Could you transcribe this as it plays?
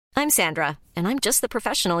I'm Sandra, and I'm just the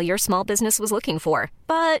professional your small business was looking for.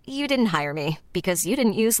 But you didn't hire me because you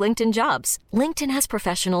didn't use LinkedIn Jobs. LinkedIn has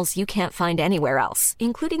professionals you can't find anywhere else,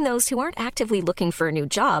 including those who aren't actively looking for a new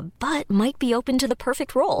job, but might be open to the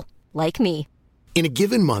perfect role, like me. In a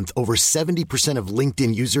given month, over 70% of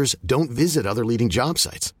LinkedIn users don't visit other leading job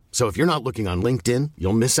sites. So if you're not looking on LinkedIn,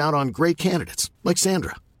 you'll miss out on great candidates like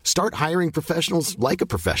Sandra. Start hiring professionals like a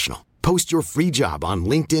professional. Post your free job on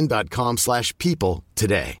linkedin.com/people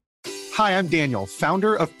today. Hi, I'm Daniel,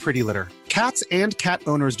 founder of Pretty Litter. Cats and cat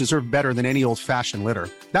owners deserve better than any old-fashioned litter.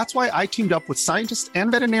 That's why I teamed up with scientists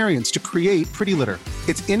and veterinarians to create Pretty Litter.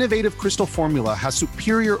 Its innovative crystal formula has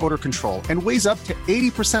superior odor control and weighs up to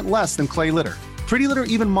 80% less than clay litter. Pretty Litter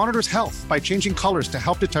even monitors health by changing colors to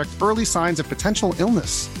help detect early signs of potential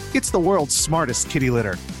illness. It's the world's smartest kitty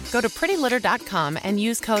litter. Go to prettylitter.com and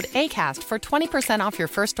use code ACAST for 20% off your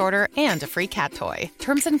first order and a free cat toy.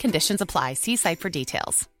 Terms and conditions apply. See site for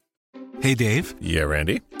details. Hey, Dave. Yeah,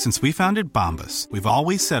 Randy. Since we founded Bombas, we've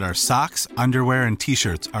always said our socks, underwear, and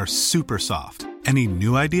T-shirts are super soft. Any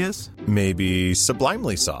new ideas? Maybe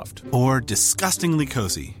sublimely soft. Or disgustingly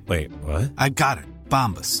cozy. Wait, what? I got it.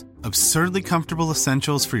 Bombas. Absurdly comfortable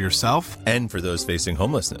essentials for yourself and for those facing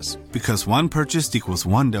homelessness. Because one purchased equals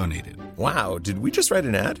one donated. Wow, did we just write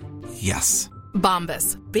an ad? Yes.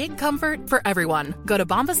 Bombas. Big comfort for everyone. Go to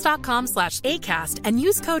bombas.com/ACAST and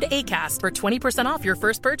use code ACAST for 20% off your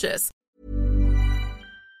first purchase.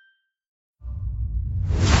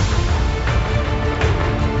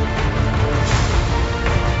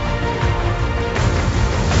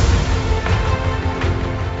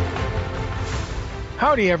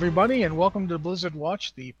 Howdy, everybody, and welcome to Blizzard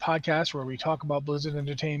Watch, the podcast where we talk about Blizzard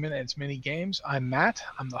Entertainment and its mini games. I'm Matt.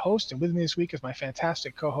 I'm the host, and with me this week is my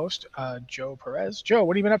fantastic co-host, Joe Perez. Joe,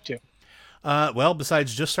 what have you been up to? Well,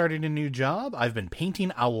 besides just starting a new job, I've been painting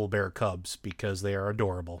owlbear cubs because they are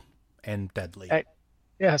adorable and deadly.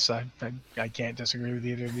 Yes, I can't disagree with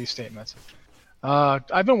either of these statements.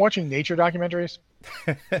 I've been watching nature documentaries,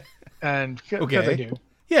 and because I do.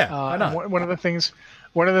 Yeah, why not?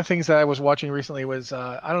 One of the things that I was watching recently was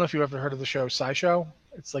I don't know if you ever heard of the show SciShow.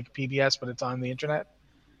 It's like PBS, but it's on the internet.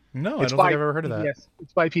 No, I don't think I've ever heard of that.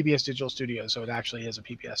 It's by PBS Digital Studios, so it actually is a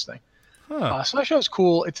PBS thing. Huh. SciShow is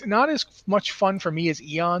cool. It's not as much fun for me as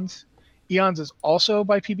Eons. Eons is also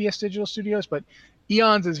by PBS Digital Studios, but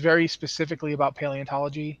Eons is very specifically about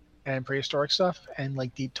paleontology and prehistoric stuff and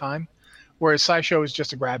like deep time, whereas SciShow is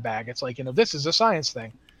just a grab bag. It's like, this is a science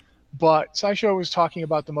thing. But SciShow was talking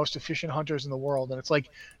about the most efficient hunters in the world, and it's like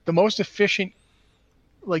the most efficient,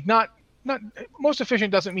 like not most efficient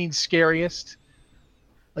doesn't mean scariest.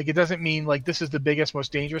 Like it doesn't mean like this is the biggest,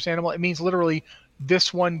 most dangerous animal. It means literally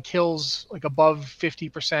this one kills like above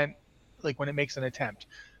 50%, like when it makes an attempt.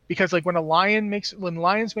 Because like when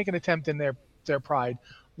lions make an attempt in their pride,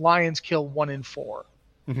 lions kill 1 in 4.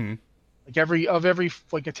 Mm-hmm. Like every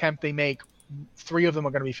like attempt they make, 3 of them are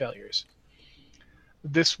going to be failures.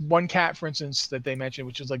 This one cat, for instance, that they mentioned,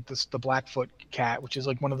 which is like the Blackfoot cat, which is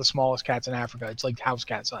like one of the smallest cats in Africa. It's like house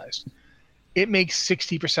cat sized. It makes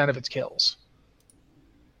 60% of its kills.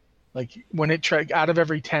 Like when out of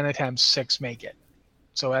every 10 attempts, 6 make it.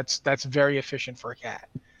 So that's very efficient for a cat.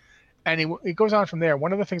 And it goes on from there.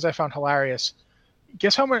 One of the things I found hilarious.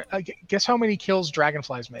 Guess how many kills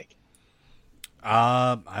dragonflies make?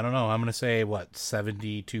 I don't know. I'm gonna say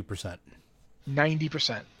 72%.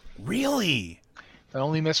 90%. Really? They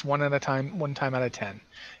only miss one time out of 10.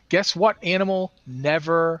 Guess what animal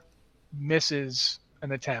never misses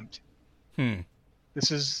an attempt? This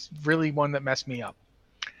is really one that messed me up.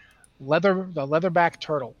 The leatherback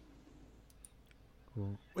turtle.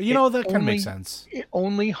 Well, that kind of makes sense. It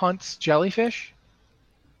only hunts jellyfish,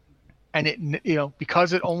 and it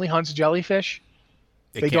because it only hunts jellyfish,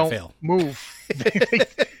 they don't fail. Move.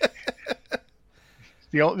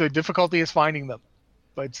 The difficulty is finding them,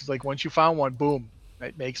 but it's like once you found one, boom.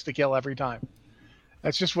 It makes the kill every time.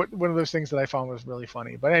 That's just one of those things that I found was really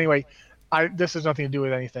funny. But anyway, this has nothing to do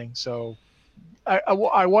with anything. So I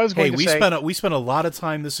was going to say... we spent a lot of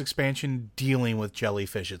time this expansion dealing with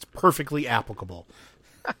jellyfish. It's perfectly applicable.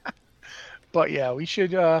 But yeah, we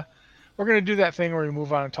should... we're going to do that thing where we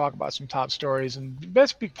move on and talk about some top stories. And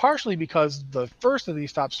partially because the first of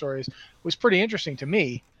these top stories was pretty interesting to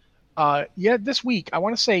me. This week, I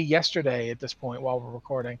want to say yesterday at this point while we're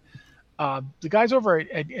recording... the guys over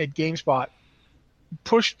at GameSpot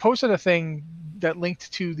posted a thing that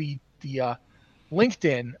linked to the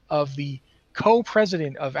LinkedIn of the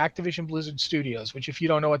co-president of Activision Blizzard Studios, which if you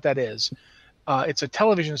don't know what that is, it's a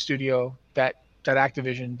television studio that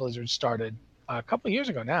Activision Blizzard started a couple of years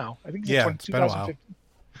ago now. I think it's been a while.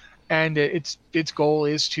 And its goal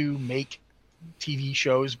is to make TV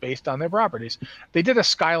shows based on their properties. They did a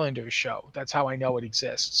Skylanders show. That's how I know it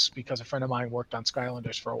exists, because a friend of mine worked on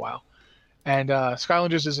Skylanders for a while. And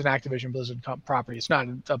Skylanders is an Activision Blizzard property. It's not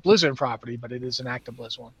a Blizzard property, but it is an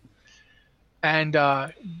ActiBliz one. And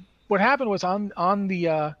what happened was on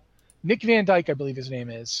the Nick Van Dyke, I believe his name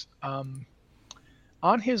is,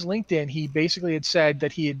 on his LinkedIn, he basically had said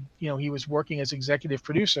that he was working as executive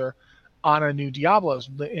producer on a new Diablo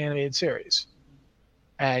animated series.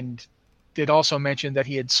 And it also mentioned that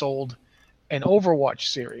he had sold an Overwatch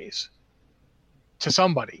series to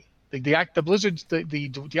somebody. The Blizzard, the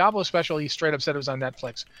Diablo special, he straight up said it was on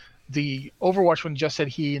Netflix. The Overwatch one just said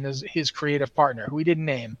he and his creative partner, who he didn't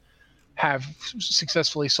name, have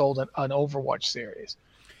successfully sold an Overwatch series,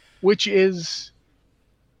 which is,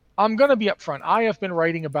 I'm going to be upfront. I have been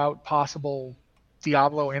writing about possible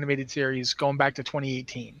Diablo animated series going back to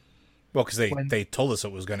 2018. Well, because they told us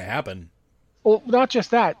it was going to happen. Well, not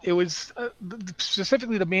just that. It was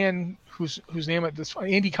specifically the man whose name,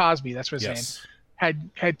 Andy Cosby, that's what his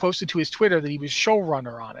name, had posted to his Twitter that he was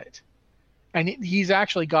showrunner on it. And he's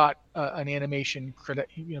actually got an animation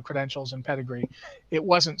credentials and pedigree. It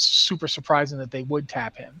wasn't super surprising that they would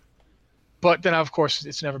tap him. But then, of course,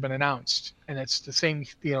 it's never been announced. And it's the same,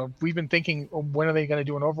 we've been thinking, when are they going to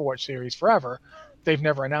do an Overwatch series forever? They've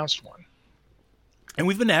never announced one. And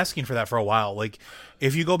we've been asking for that for a while. Like,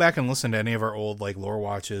 if you go back and listen to any of our old lore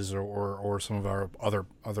watches or some of our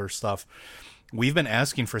other stuff, we've been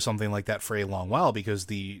asking for something like that for a long while, because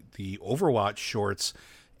the Overwatch shorts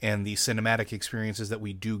and the cinematic experiences that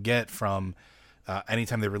we do get from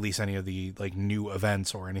anytime they release any of the new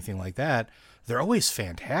events or anything like that, they're always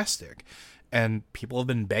fantastic. And people have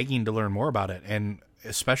been begging to learn more about it. And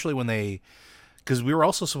especially when because we were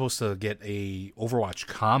also supposed to get a Overwatch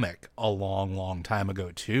comic a long time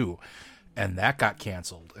ago too, and that got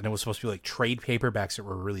canceled. And it was supposed to be trade paperbacks that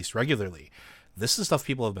were released regularly. This is stuff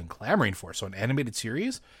people have been clamoring for. So an animated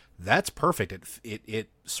series, that's perfect. It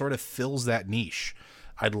sort of fills that niche.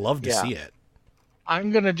 I'd love to see it.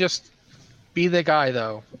 I'm going to just be the guy,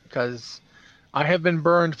 though, because I have been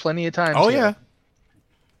burned plenty of times. Oh, yeah.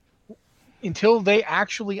 Until they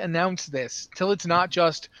actually announce this, till it's not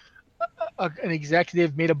just an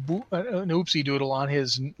executive made an oopsie doodle on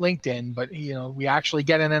his LinkedIn, but we actually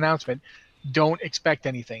get an announcement, don't expect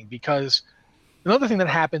anything. Because another thing that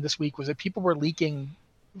happened this week was that people were leaking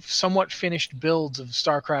somewhat finished builds of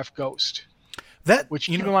StarCraft Ghost. Which,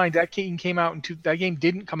 keep in mind, that game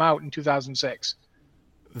didn't come out in 2006.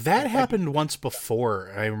 That happened once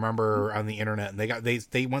before. I remember on the internet, and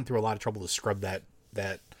they went through a lot of trouble to scrub that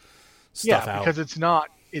stuff out. Because it's not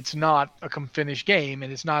a finished game,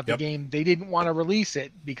 and it's not the game. They didn't want to release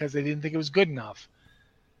it because they didn't think it was good enough.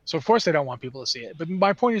 So of course they don't want people to see it. But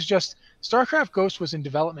my point is just, StarCraft Ghost was in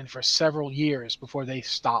development for several years before they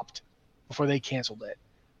canceled it.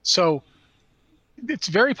 So it's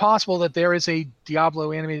very possible that there is a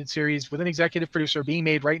Diablo animated series with an executive producer being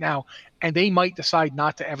made right now, and they might decide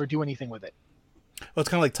not to ever do anything with it. Well, it's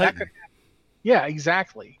kind of like Titan. Yeah,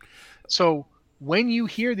 exactly. So when you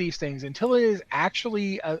hear these things, until it is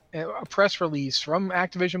actually a press release from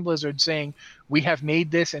Activision Blizzard saying, we have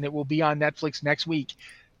made this and it will be on Netflix next week,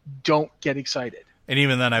 don't get excited. And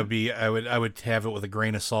even then, I would have it with a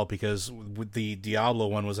grain of salt, because the Diablo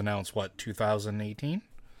one was announced, 2018?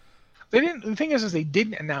 They didn't. The thing is they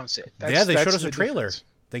didn't announce it. They showed us a trailer. Difference.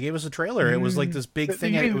 They gave us a trailer. It was this big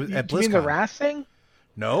thing at BlizzCon. You mean the Wrath thing?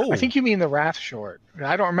 No. I think you mean the Wrath short.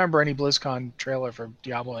 I don't remember any BlizzCon trailer for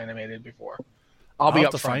Diablo animated before. I'll be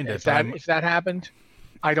upfront. If that happened,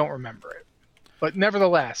 I don't remember it. But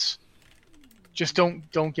nevertheless, just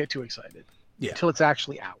don't get too excited until it's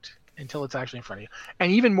actually out, until it's actually in front of you.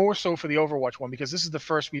 And even more so for the Overwatch one, because this is the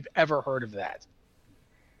first we've ever heard of that.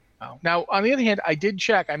 Now, on the other hand, I did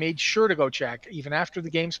check. I made sure to go check, even after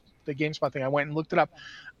the GameSpot thing. I went and looked it up.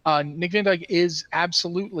 Nick Van Dyke is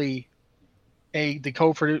absolutely the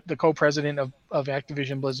co-president of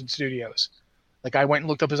Activision Blizzard Studios. I went and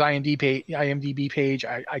looked up his IMDb page.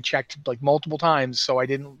 I checked multiple times, so I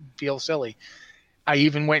didn't feel silly. I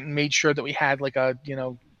even went and made sure that we had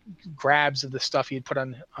grabs of the stuff he had put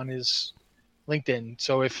on his LinkedIn.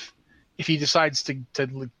 So if he decides to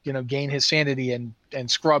gain his sanity and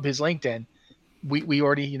scrub his LinkedIn, we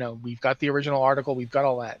already we've got the original article, we've got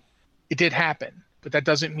all that. It did happen, but that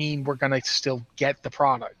doesn't mean we're gonna still get the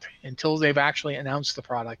product until they've actually announced the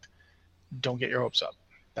product. Don't get your hopes up.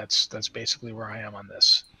 That's basically where I am on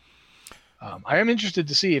this. I am interested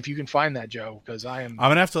to see if you can find that, Joe, because I'm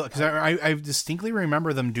gonna have to, because I distinctly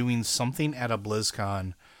remember them doing something at a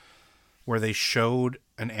BlizzCon where they showed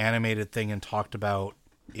an animated thing and talked about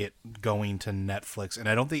it going to Netflix, and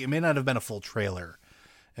I don't think it may not have been a full trailer.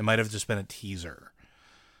 It might have just been a teaser,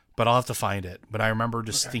 but I'll have to find it. But I remember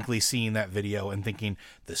distinctly seeing that video and thinking,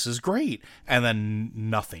 this is great. And then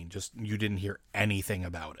nothing, just you didn't hear anything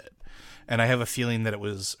about it. And I have a feeling that it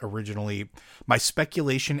was originally, my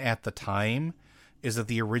speculation at the time is that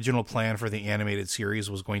the original plan for the animated series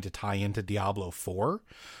was going to tie into Diablo 4,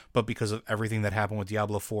 but because of everything that happened with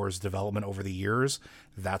Diablo 4's development over the years,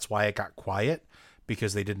 that's why it got quiet,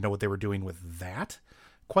 because they didn't know what they were doing with that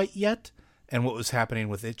quite yet, and what was happening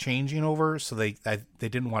with it changing over, so they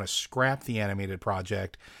didn't want to scrap the animated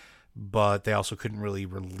project, but they also couldn't really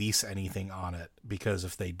release anything on it, because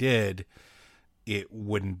if they did, it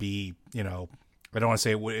wouldn't be, I don't want to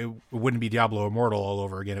say it wouldn't be Diablo Immortal all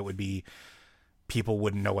over again, it would be people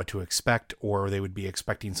wouldn't know what to expect, or they would be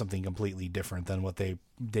expecting something completely different than what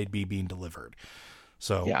they'd be being delivered.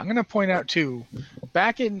 So yeah, I'm going to point out too,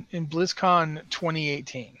 back in BlizzCon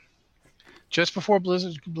 2018, just before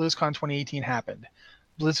BlizzCon 2018 happened,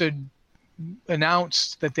 Blizzard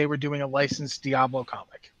announced that they were doing a licensed Diablo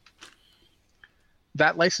comic.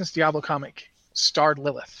 That licensed Diablo comic starred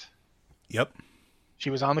Lilith. Yep. She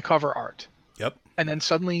was on the cover art. Yep. And then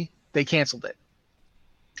suddenly they canceled it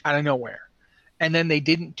out of nowhere. And then they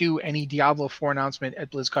didn't do any Diablo 4 announcement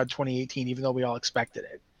at BlizzCon 2018, even though we all expected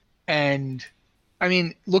it. And, I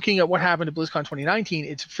mean, looking at what happened at BlizzCon 2019,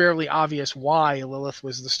 it's fairly obvious why Lilith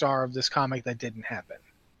was the star of this comic that didn't happen.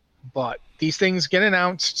 But these things get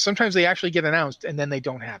announced. Sometimes they actually get announced, and then they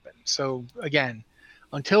don't happen. So, again,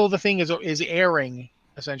 until the thing is airing,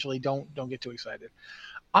 essentially, don't get too excited.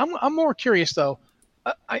 I'm more curious, though.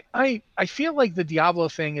 I feel like the Diablo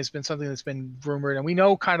thing has been something that's been rumored, and we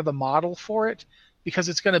know kind of the model for it, because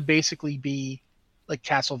it's going to basically be like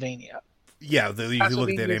Castlevania. Yeah, if you look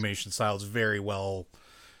at the animation style, it's very well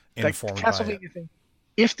informed by it. Thing.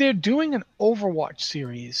 If they're doing an Overwatch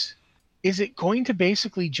series, is it going to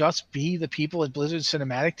basically just be the people at Blizzard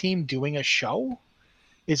Cinematic Team doing a show?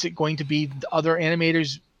 Is it going to be the other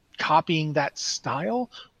animators copying that style?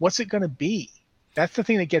 What's it going to be? That's the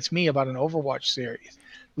thing that gets me about an Overwatch series.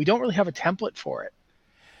 We don't really have a template for it.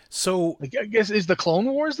 So, I guess, is the Clone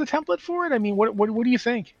Wars the template for it? I mean, what do you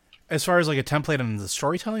think? As far as like a template on the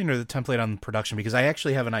storytelling or the template on the production, because I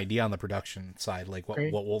actually have an idea on the production side, like what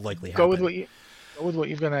will likely happen. Go with what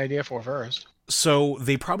you've got an idea for first. So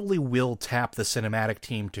they probably will tap the cinematic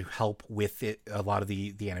team to help with it, a lot of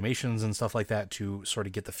the animations and stuff like that, to sort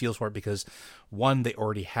of get the feels for it, because one, they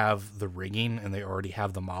already have the rigging and they already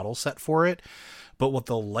have the model set for it. But what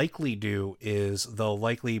they'll likely do is they'll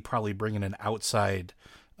likely probably bring in an outside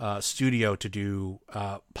studio to do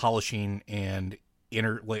polishing and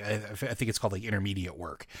I think it's called like intermediate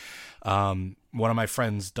work. One of my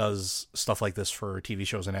friends does stuff like this for TV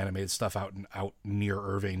shows and animated stuff out near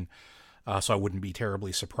Irving. So I wouldn't be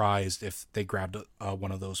terribly surprised if they grabbed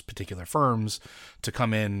one of those particular firms to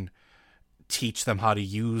come in, teach them how to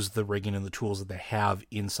use the rigging and the tools that they have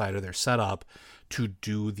inside of their setup to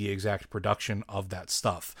do the exact production of that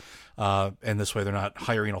stuff. And this way they're not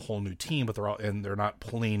hiring a whole new team, but they're not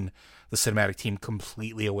pulling the cinematic team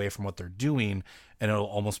completely away from what they're doing. And it'll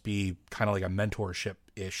almost be kind of like a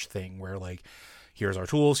mentorship-ish thing where, like, here's our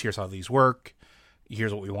tools, here's how these work,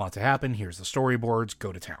 here's what we want to happen, here's the storyboards,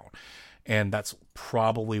 go to town. And that's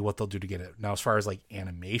probably what they'll do to get it. Now, as far as like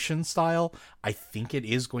animation style, I think it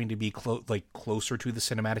is going to be closer to the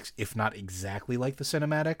cinematics, if not exactly like the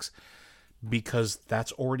cinematics, because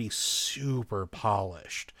that's already super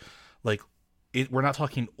polished. Like, we're not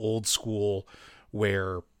talking old school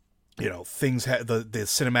where, you know, things have the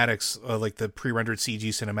cinematics, like the pre-rendered CG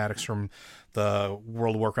cinematics from the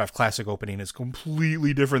World of Warcraft Classic opening is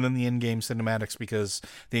completely different than the in-game cinematics, because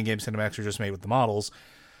the in-game cinematics are just made with the models.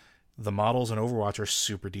 The models in Overwatch are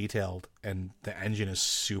super detailed, and the engine is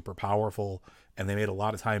super powerful, and they made a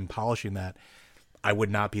lot of time polishing that. I would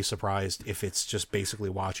not be surprised if it's just basically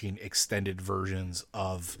watching extended versions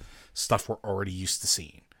of stuff we're already used to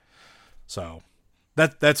seeing. So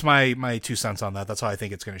that's my 2 cents on that. That's how I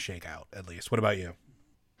think it's going to shake out, at least. What about you?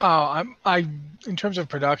 I in terms of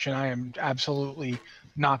production, I am absolutely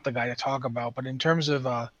not the guy to talk about, but in terms of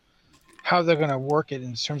how they're going to work it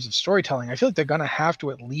in terms of storytelling, I feel like they're going to have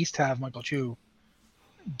to at least have Michael Chu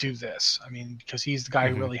do this. I mean, because he's the guy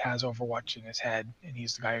who really has Overwatch in his head, and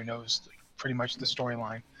he's the guy who knows pretty much the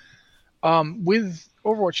storyline. With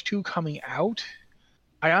Overwatch 2 coming out,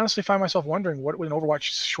 I honestly find myself wondering, what would an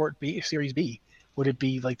Overwatch series be? Would it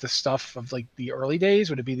be like the stuff of like the early days?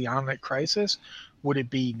 Would it be the Omnic Crisis? Would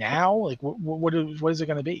it be now? Like, what is it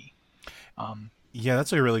going to be? Yeah,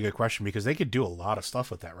 that's a really good question, because they could do a lot of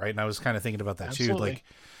stuff with that, right? And I was kind of thinking about that too. Like,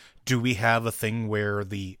 Do we have a thing where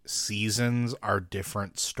the seasons are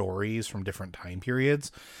different stories from different time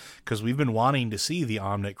periods? Because we've been wanting to see the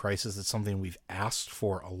Omnic Crisis. It's something we've asked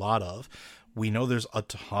for a lot of. We know there's a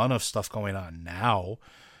ton of stuff going on now.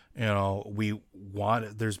 You know,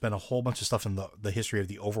 there's been a whole bunch of stuff in the history of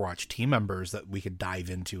the Overwatch team members that we could dive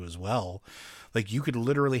into as well. Like, you could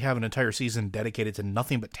literally have an entire season dedicated to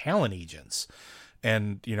nothing but talent agents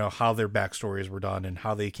and, you know, how their backstories were done and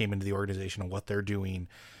how they came into the organization and what they're doing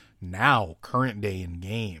now, current day in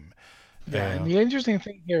game. Yeah, and the interesting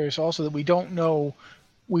thing here is also that we don't know.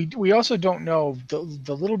 We also don't know,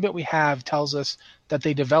 the little bit we have tells us that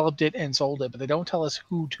they developed it and sold it, but they don't tell us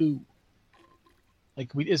who to.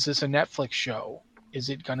 Like, is this a Netflix show? Is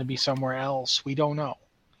it going to be somewhere else? We don't know.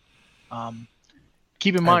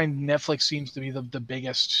 Keep in mind, Netflix seems to be the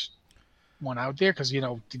biggest one out there because, you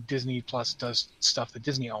know, Disney Plus does stuff that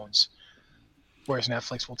Disney owns, whereas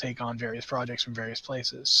Netflix will take on various projects from various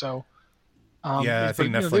places. So, I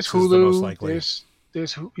think Netflix there's Hulu, is the most likely.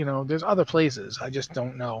 There's other places. I just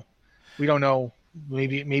don't know. We don't know.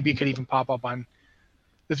 Maybe it could even pop up on.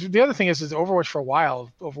 The other thing is Overwatch for a while.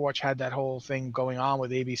 Overwatch had that whole thing going on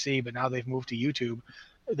with ABC, but now they've moved to YouTube.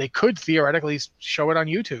 They could theoretically show it on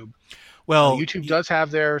YouTube. Well, YouTube does have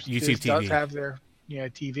their YouTube TV. does have their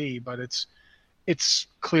TV, but it's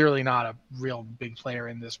clearly not a real big player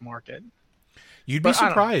in this market. You'd be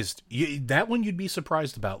surprised. That one you'd be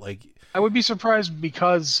surprised about. Like, I would be surprised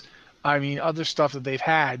because, I mean, other stuff that they've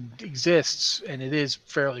had exists and it is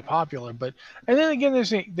fairly popular. But and then again,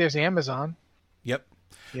 there's Amazon. Yep.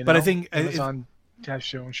 You know, but I think Amazon has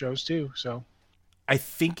shows too. So I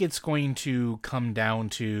think it's going to come down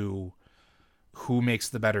to who makes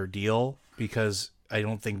the better deal, because I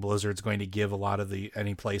don't think Blizzard's going to give a lot of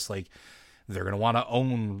any place, like, they're going to want to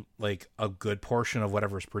own like a good portion of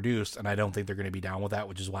whatever's produced, and I don't think they're going to be down with that,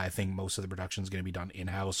 which is why I think most of the production is going to be done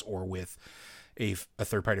in-house or with a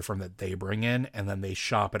third-party firm that they bring in, and then they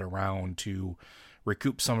shop it around to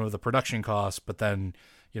recoup some of the production costs. But then,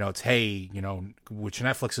 you know, it's, hey, you know, which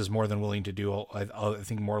Netflix is more than willing to do, I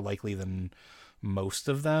think more likely than most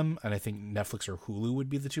of them, and I think Netflix or Hulu would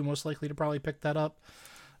be the two most likely to probably pick that up,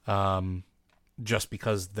 just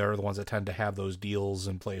because they're the ones that tend to have those deals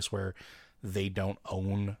in place where they don't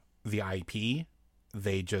own the IP,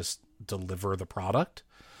 they just deliver the product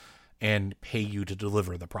and pay you to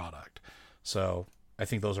deliver the product. So I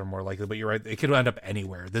think those are more likely, but you're right, it could end up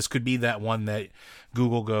anywhere. This could be that one that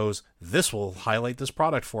Google goes, this will highlight this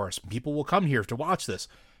product for us, people will come here to watch this,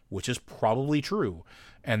 which is probably true,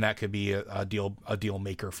 and that could be a deal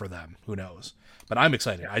maker for them. Who knows? But I'm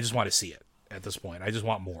excited. I just want to see it at this point. I just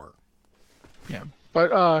want more. Yeah,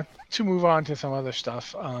 but to move on to some other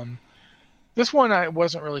stuff, this one I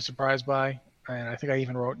wasn't really surprised by, and I think I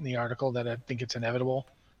even wrote in the article that I think it's inevitable.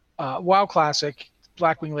 WoW Classic,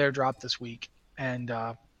 Blackwing Lair dropped this week, and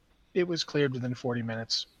it was cleared within 40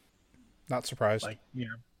 minutes. Not surprised. Like, you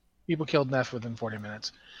know, people killed Neff within 40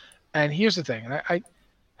 minutes. And here's the thing, and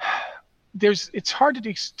it's hard to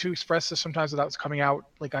express this sometimes without coming out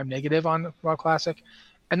like I'm negative on WoW Classic,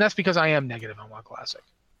 and that's because I am negative on WoW Classic.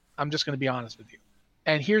 I'm just going to be honest with you.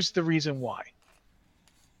 And here's the reason why.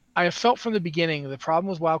 I have felt from the beginning the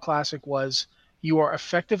problem with WoW Classic was you are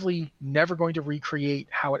effectively never going to recreate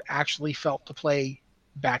how it actually felt to play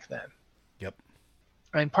back then. Yep.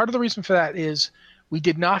 And part of the reason for that is we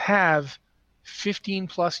did not have 15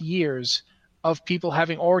 plus years of people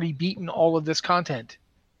having already beaten all of this content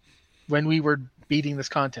when we were beating this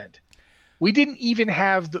content. We didn't even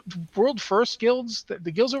have the world first guilds.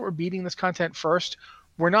 The guilds that were beating this content first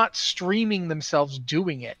were not streaming themselves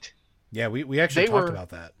doing it. Yeah, we actually talked about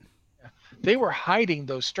that. They were hiding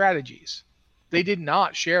those strategies. They did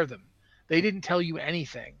not share them. They didn't tell you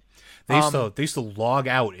anything. They used to log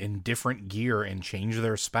out in different gear and change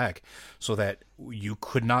their spec so that you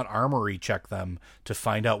could not armory check them to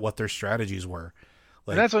find out what their strategies were.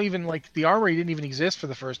 Like, and that's not even like the armory didn't even exist for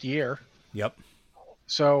the first year. Yep.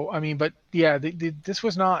 So, I mean, but yeah, this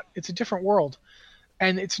was not, it's a different world.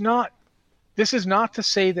 And this is not to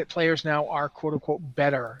say that players now are quote unquote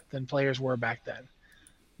better than players were back then,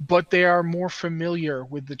 but they are more familiar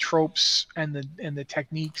with the tropes and the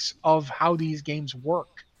techniques of how these games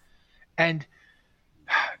work. And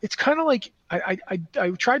it's kind of like,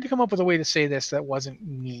 I tried to come up with a way to say this that wasn't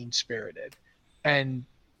mean spirited. And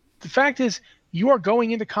the fact is, you are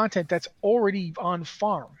going into content that's already on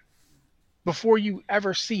farm before you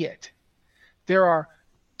ever see it. There are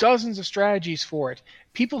dozens of strategies for it.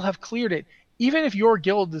 People have cleared it. Even if your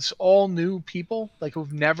guild is all new people, like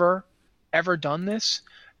who've never, ever done this,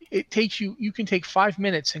 it takes you can take 5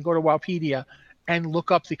 minutes and go to Wowpedia and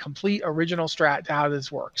look up the complete original strat to how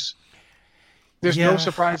this works. There's no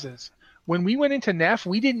surprises. When we went into NEF,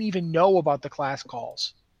 we didn't even know about the class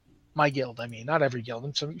calls. My guild, I mean, not every guild,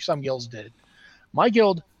 and some guilds did. My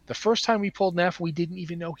guild, the first time we pulled NEF, we didn't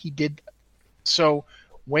even know he did. So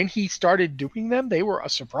when he started doing them, they were a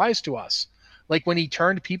surprise to us. Like when he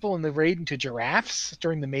turned people in the raid into giraffes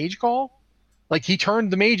during the mage call, like he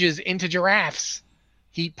turned the mages into giraffes.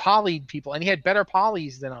 He polyed people, and he had better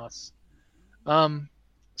polys than us.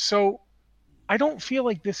 So I don't feel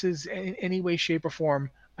like this is in any way, shape, or form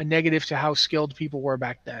a negative to how skilled people were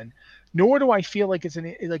back then. Nor do I feel like it's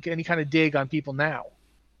like any kind of dig on people now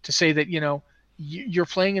to say that, you're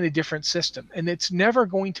playing in a different system, and it's never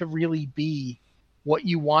going to really be what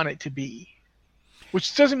you want it to be,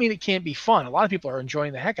 which doesn't mean it can't be fun. A lot of people are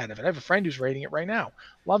enjoying the heck out of it. I have a friend who's rating it right now,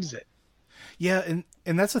 loves it. Yeah,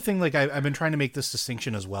 and that's the thing. Like I've been trying to make this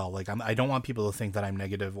distinction as well. Like I don't want people to think that I'm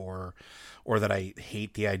negative or that I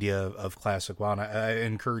hate the idea of classic WoW. And I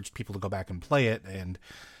encourage people to go back and play it, and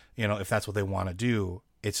if that's what they want to do.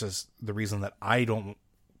 It's just the reason that I don't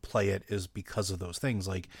play it is because of those things.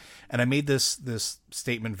 Like, and I made this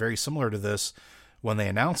statement very similar to this when they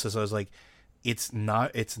announced this. I was like, it's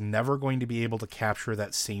never going to be able to capture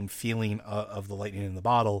that same feeling of the lightning in the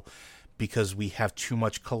bottle, because we have too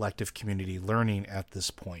much collective community learning at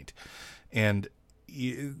this point. And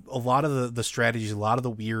a lot of the strategies, a lot of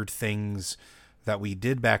the weird things that we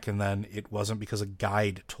did back and then, it wasn't because a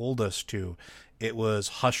guide told us to. It was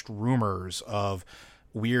hushed rumors of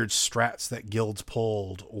weird strats that guilds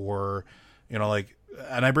pulled, or, and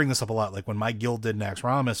I bring this up a lot, like when my guild did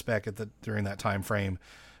Naxxramas back during that time frame,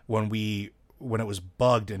 when it was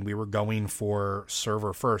bugged and we were going for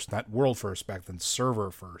server first, not world first back then,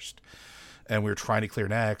 server first, and we were trying to clear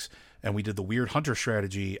Nax, and we did the weird hunter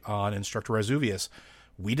strategy on Instructor Razuvius.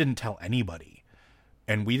 We didn't tell anybody,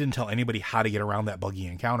 and we didn't tell anybody how to get around that buggy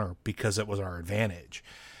encounter because it was our advantage.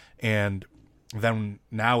 And then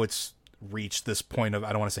now it's reached this point of,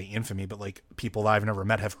 I don't want to say infamy, but like people that I've never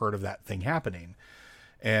met have heard of that thing happening.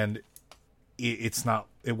 And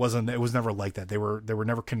it was never like that. They were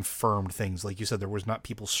never confirmed things. Like you said, there was not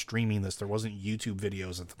people streaming this. There wasn't YouTube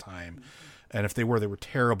videos at the time. And if they were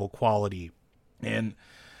terrible quality. And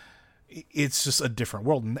it's just a different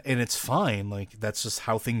world, and it's fine. Like that's just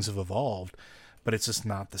how things have evolved, but it's just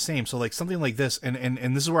not the same. So like something like this, and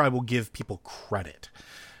this is where I will give people credit,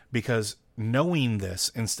 because knowing this,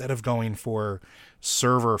 instead of going for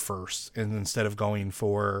server first, and instead of going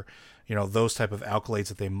for, those type of accolades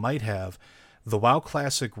that they might have, the WoW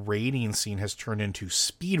Classic raiding scene has turned into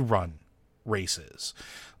speed run races.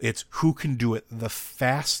 It's who can do it the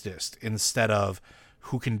fastest instead of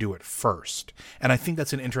who can do it first. And I think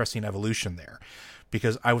that's an interesting evolution there,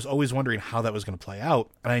 because I was always wondering how that was going to play out,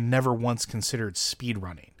 and I never once considered speed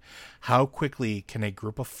running. How quickly can a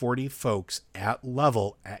group of 40 folks at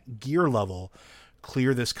gear level,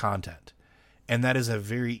 clear this content? And that is a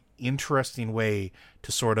very interesting way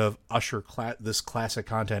to sort of usher this classic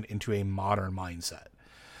content into a modern mindset.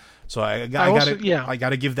 So I got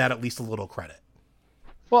to give that at least a little credit.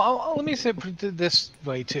 Well, let me say it this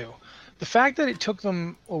way too. The fact that it took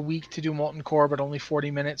them a week to do Molten Core, but only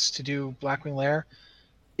 40 minutes to do Blackwing Lair,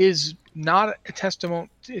 is not a testament.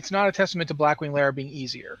 It's not a testament to Blackwing Lair being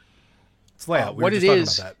easier. It's layout. What it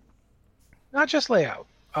is, about that. Not just layout.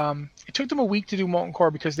 It took them a week to do Molten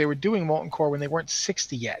Core because they were doing Molten Core when they weren't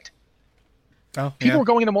 60 yet. People were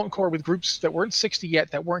going into Molten Core with groups that weren't 60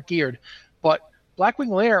 yet, that weren't geared. But Blackwing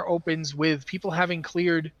Lair opens with people having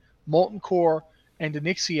cleared Molten Core and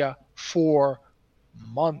Onyxia for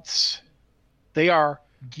months. They are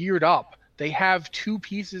geared up. They have 2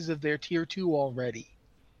 pieces of their tier 2 already.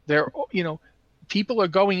 They're, people are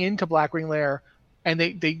going into Blackwing Lair, and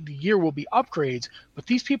the gear will be upgrades, but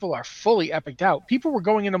these people are fully epicked out. People were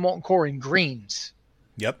going into Molten Core in greens.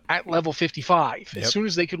 Yep. At level 55. As soon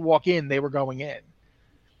as they could walk in, they were going in.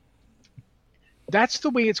 That's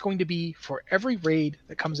the way it's going to be for every raid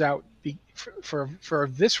that comes out, for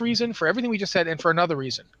this reason, for everything we just said, and for another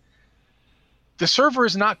reason. The server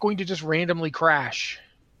is not going to just randomly crash.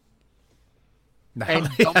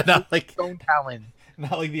 Not like Stone Talon.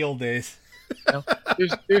 Not like the old days.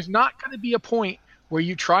 There's not going to be a point where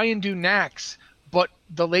you try and do Nax, but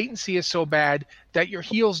the latency is so bad that your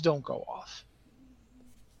heals don't go off.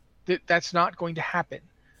 That's not going to happen.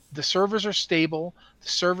 The servers are stable. The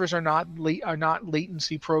servers are not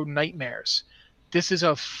latency prone nightmares. This is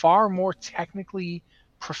a far more technically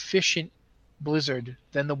proficient Blizzard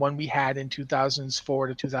than the one we had in 2004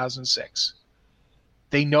 to 2006.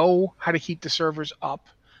 They know how to keep the servers up.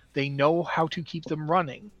 They know how to keep them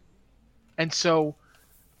running. And so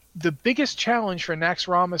the biggest challenge for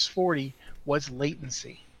Naxxramas 40 was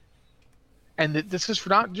latency. And this is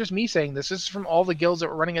not just me saying this. This is from all the guilds that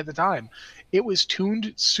were running at the time. It was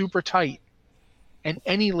tuned super tight, and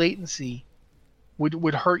any latency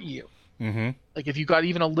would hurt you. Mm-hmm. Like if you got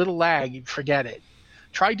even a little lag, you forget it.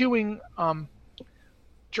 Try doing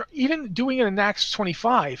even doing it in Nax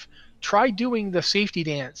 25. Try doing the safety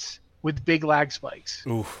dance with big lag spikes.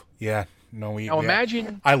 Oof. Yeah. No.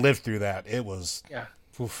 Imagine. I lived through that. It was. Yeah.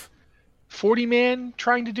 Oof. 40-man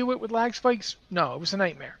trying to do it with lag spikes. No, it was a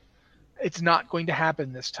nightmare. It's not going to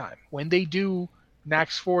happen this time. When they do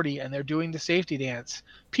Nax 40 and they're doing the safety dance,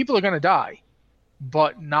 people are going to die,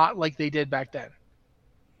 but not like they did back then.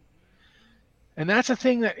 And that's a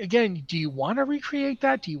thing that, again, do you want to recreate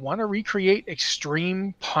that? Do you want to recreate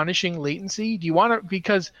extreme punishing latency? Do you want to,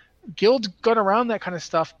 because guilds got around that kind of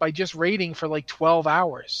stuff by just raiding for like 12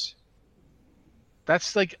 hours.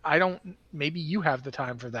 That's like, maybe you have the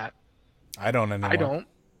time for that. I don't anymore. I don't.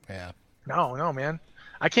 Yeah. No, man.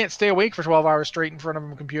 I can't stay awake for 12 hours straight in front of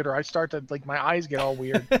a computer. I start to, like, my eyes get all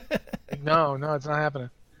weird. Like, no, it's not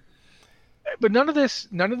happening. But none of this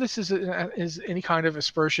is any kind of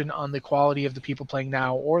aspersion on the quality of the people playing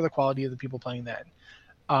now or the quality of the people playing then.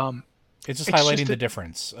 It's just highlighting the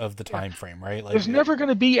difference of the time frame, right? Like, there's never going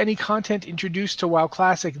to be any content introduced to WoW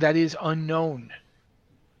Classic that is unknown.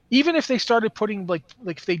 Even if they started putting, like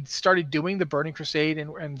if they started doing the Burning Crusade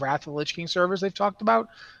and Wrath of the Lich King servers they've talked about,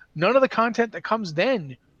 none of the content that comes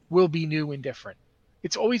then will be new and different.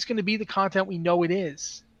 It's always going to be the content we know it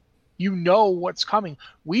is. You know what's coming.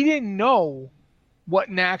 We didn't know what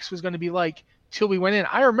Nax was going to be like till we went in.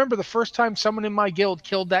 I remember the first time someone in my guild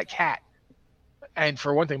killed that cat. And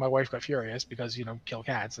for one thing, my wife got furious because, kill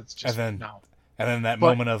cats. It's just, no. And then that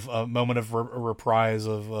moment of reprise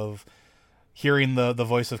of hearing the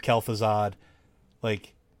voice of Kel'Thuzad,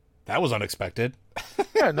 like, that was unexpected.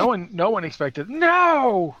 Yeah, no one expected.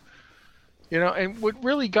 No! And what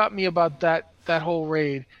really got me about that whole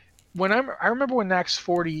raid, I remember when Nax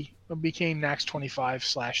 40 became Nax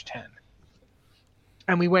 25/10.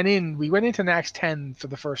 And we went into Nax 10 for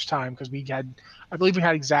the first time because I believe we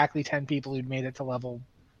had exactly 10 people who'd made it to level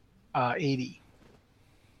 80.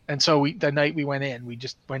 And so the night we went in, we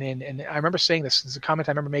just went in, and I remember saying this is a comment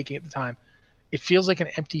I remember making at the time. It feels like an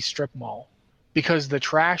empty strip mall because the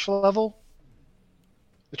trash level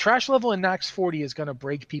in Nax 40 is going to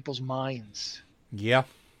break people's minds. Yeah.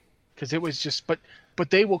 Because it was just, but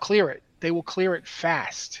they will clear it. They will clear it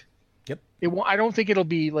fast. Yep. I don't think it'll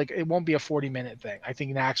be like, it won't be a 40-minute thing. I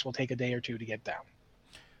think Nax will take a day or two to get down.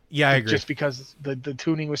 Yeah, I agree. Just because the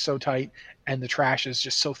tuning was so tight and the trash is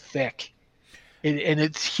just so thick. And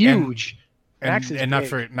it's huge. And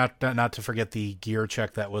not to forget the gear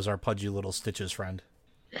check that was our pudgy little Stitches friend.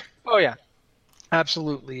 Oh yeah,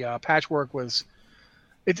 absolutely. Patchwork was.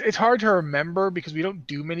 It's hard to remember because we don't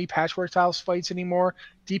do many Patchwork style fights anymore.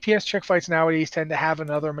 DPS check fights nowadays tend to have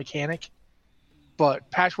another mechanic, but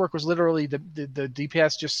Patchwork was literally the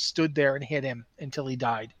DPS just stood there and hit him until he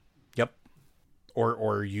died. Yep.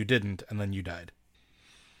 Or you didn't, and then you died.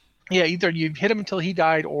 Yeah, either you hit him until he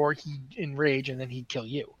died, or he'd enrage and then he'd kill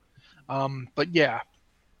you. But yeah,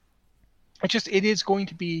 it's going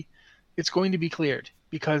to be cleared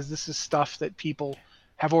because this is stuff that people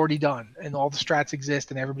have already done and all the strats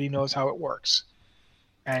exist and everybody knows how it works.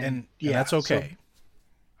 And that's okay.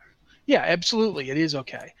 So, yeah, absolutely. It is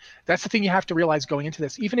okay. That's the thing you have to realize going into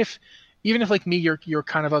this. Even if like me, you're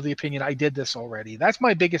kind of the opinion I did this already. That's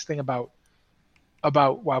my biggest thing about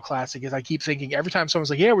WoW Classic is I keep thinking every time someone's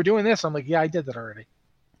like, yeah, we're doing this. I'm like, yeah, I did that already.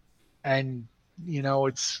 And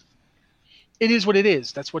it is what it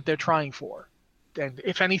is. That's what they're trying for. And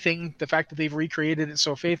if anything, the fact that they've recreated it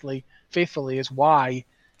so faithfully is why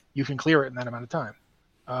you can clear it in that amount of time.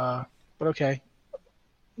 But okay.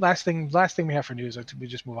 Last thing we have for news. We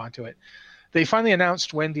just move on to it. They finally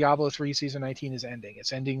announced when Diablo 3 Season 19 is ending.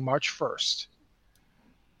 It's ending March 1st.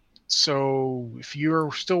 So if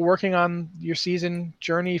you're still working on your season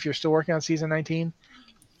journey, if you're still working on Season 19,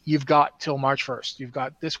 you've got till March 1st. You've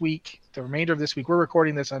got this week, the remainder of this week. We're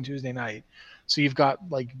recording this on Tuesday night. So you've got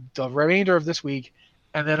like the remainder of this week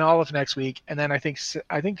and then all of next week. And then I think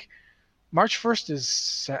March 1st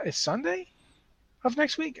is Sunday of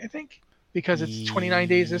next week, I think, because it's 29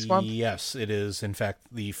 days this month. Yes, it is. In fact,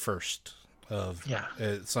 the 1st of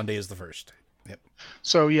Sunday is the 1st. Yep.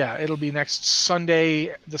 So yeah, it'll be next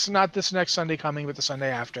Sunday. Not this next Sunday coming, but the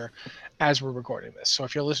Sunday after as we're recording this. So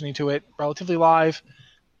if you're listening to it relatively live,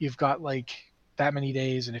 you've got like that many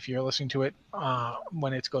days. And if you're listening to it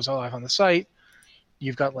when it goes live on the site,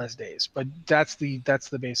 you've got less days. But that's the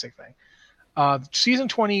basic thing. Season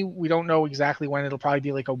 20, we don't know exactly when. It'll probably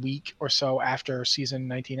be like a week or so after Season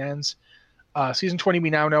 19 ends. Season 20,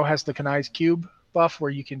 we now know, has the Kanai's Cube buff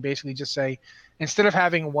where you can basically just say, instead of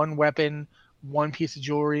having one weapon, one piece of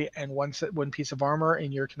jewelry, and one piece of armor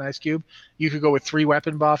in your Knights Cube, you could go with 3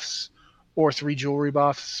 weapon buffs or 3 jewelry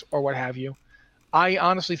buffs or what have you. I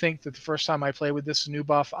honestly think that the first time I play with this new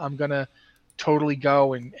buff, I'm going to totally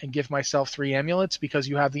go and give myself 3 amulets, because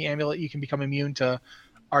you have the amulet, you can become immune to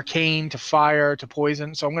arcane, to fire, to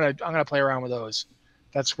poison. So I'm gonna play around with those.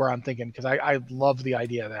 That's where I'm thinking, because I love the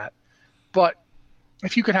idea of that. But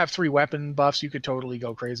if you could have 3 weapon buffs, you could totally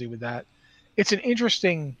go crazy with that. It's an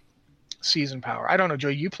interesting season power. I don't know, Joe,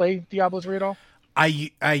 you play Diablo 3 at all?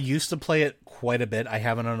 I used to play it quite a bit. I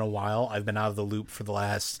haven't in a while. I've been out of the loop for the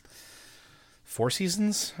last 4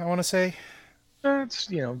 seasons, I want to say. I'm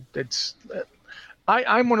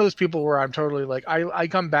one of those people where I'm totally like, I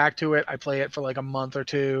come back to it, I play it for like a month or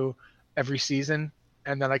 2 every season,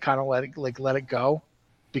 and then I kind of let it go,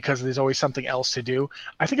 because there's always something else to do.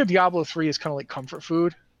 I think of Diablo 3 is kind of like comfort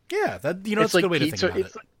food. Yeah, it's a good way to think about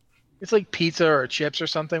it. It's like pizza or chips or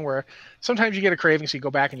something, where sometimes you get a craving, so you go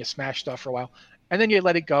back and you smash stuff for a while, and then you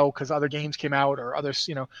let it go because other games came out or others.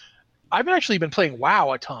 I've actually been playing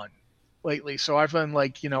WoW a ton lately, so I've been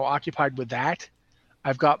occupied with that.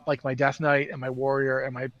 I've got like my Death Knight and my Warrior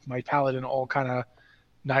and my Paladin all kind of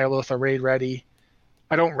Nyalotha raid ready.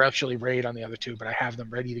 I don't actually raid on the other 2, but I have them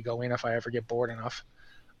ready to go in if I ever get bored enough.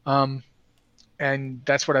 And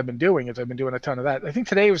that's what I've been doing. I've been doing a ton of that. I think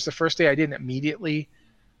today was the first day I didn't immediately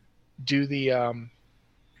do the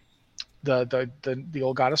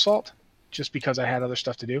old God Assault, just because I had other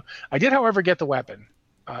stuff to do. I did, however, get the weapon.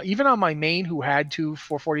 Even on my main, who had 2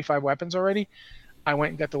 445 weapons already, I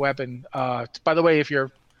went and got the weapon. By the way, if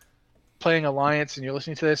you're playing Alliance and you're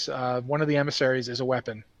listening to this, one of the emissaries is a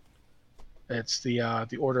weapon. It's the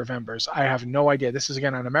Order of Embers. I have no idea. This is,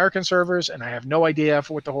 again, on American servers, and I have no idea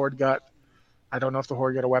for what the Horde got. I don't know if the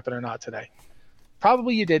Horde got a weapon or not today.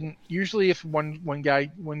 Probably you didn't. Usually if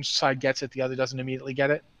one side gets it, the other doesn't immediately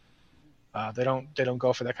get it. They don't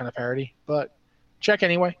go for that kind of parity. But check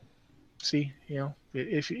anyway. See,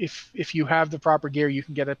 if you have the proper gear, you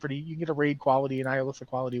can get a raid quality and Iolitha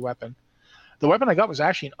quality weapon. The weapon I got was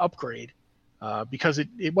actually an upgrade, because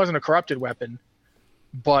it wasn't a corrupted weapon,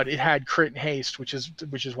 but it had crit and haste, which is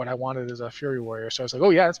what I wanted as a Fury Warrior. So I was like,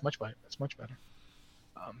 oh yeah, that's much better.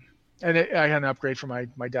 And I had an upgrade for my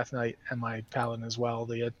Death Knight and my Paladin as well.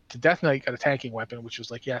 The Death Knight got a tanking weapon, which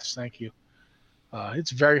was like, yes, thank you.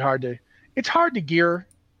 It's hard to gear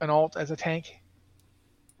an alt as a tank,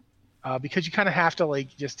 because you kind of have to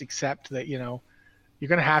just accept that you're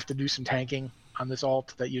going to have to do some tanking on this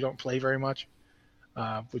alt that you don't play very much,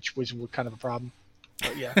 which was kind of a problem.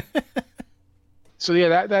 But yeah. So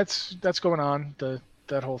yeah, that's going on.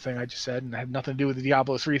 That whole thing I just said, and it had nothing to do with the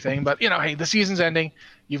Diablo 3 thing, but hey, the season's ending.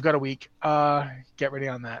 You've got a week. Get ready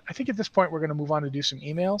on that. I think at this point we're going to move on to do some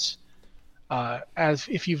emails. As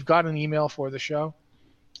if you've got an email for the show,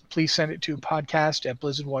 please send it to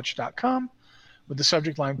podcast@blizzardwatch.com with the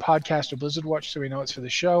subject line podcast or Blizzard Watch, so we know it's for the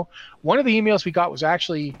show. One of the emails we got was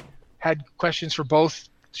actually had questions for both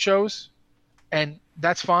shows, and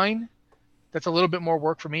that's fine. That's a little bit more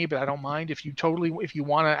work for me, but I don't mind. If you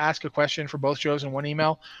want to ask a question for both shows in one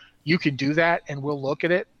email, you can do that, and we'll look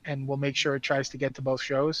at it, and we'll make sure it tries to get to both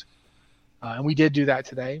shows. And we did do that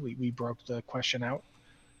today. We broke the question out.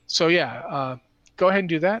 So yeah, go ahead and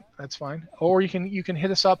do that. That's fine. Or you can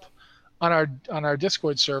hit us up on our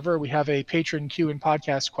Discord server. We have a patron Q and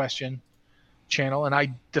podcast question channel,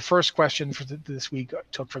 and the first question for this week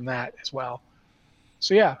took from that as well.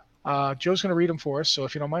 So yeah, Joe's going to read them for us. So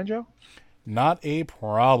if you don't mind, Joe. Not a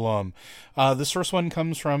problem. This first one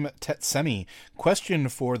comes from Tetsemi. Question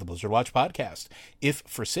for the Blizzard Watch podcast. If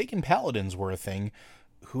Forsaken Paladins were a thing,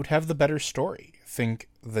 who'd have the better story? Think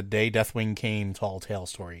the day Deathwing came, Tall Tale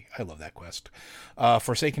story. I love that quest.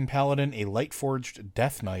 Forsaken Paladin, a Lightforged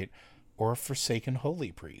Death Knight, or a Forsaken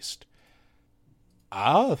Holy Priest?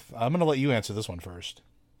 I'm going to let you answer this one first.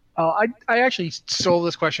 I actually stole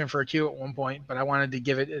this question for a Q at one point, but I wanted to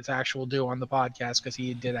give it its actual due on the podcast because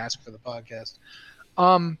he did ask for the podcast.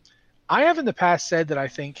 I have in the past said that I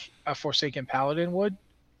think a Forsaken Paladin would,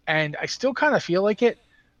 and I still kind of feel like it,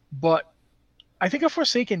 but I think a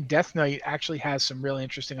Forsaken Death Knight actually has some really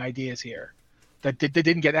interesting ideas here that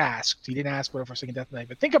didn't get asked. He didn't ask what a Forsaken Death Knight,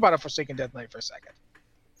 but think about a Forsaken Death Knight for a second.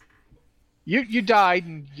 You died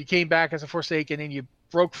and you came back as a Forsaken and you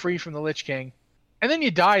broke free from the Lich King. And then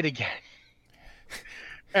you died again.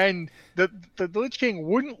 And the Lich King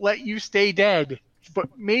wouldn't let you stay dead,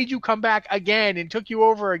 but made you come back again and took you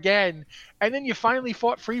over again. And then you finally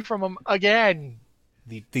fought free from him again.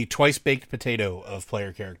 The twice-baked potato of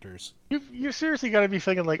player characters. You seriously got to be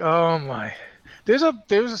thinking like, oh my. There's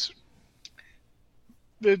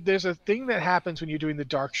there's a thing that happens when you're doing the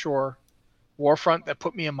Dark Shore Warfront that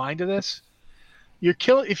put me in mind of this. You're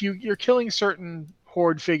killing certain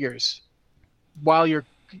horde figures while you're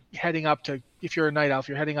heading up to, if you're a night elf,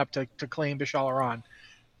 you're heading up to claim Bishalaran,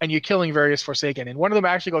 and you're killing various Forsaken. And one of them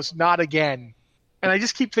actually goes, "Not again." And I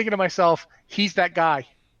just keep thinking to myself, he's that guy.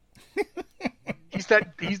 he's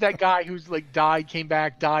that guy who's like died, came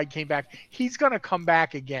back. He's gonna come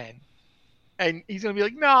back again, and he's gonna be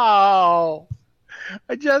like, "No,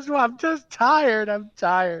 I'm just tired. I'm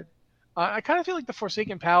tired." I kind of feel like the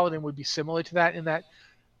Forsaken Paladin would be similar to that, in that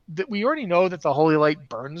we already know that the Holy Light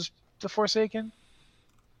burns the Forsaken.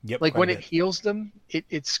 Yep. Like when it heals them,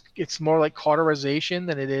 it's more like cauterization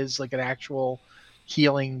than it is like an actual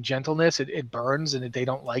healing gentleness. It burns, and they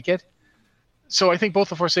don't like it. So I think both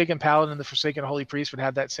the Forsaken Paladin and the Forsaken Holy Priest would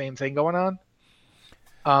have that same thing going on.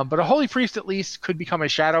 But a Holy Priest at least could become a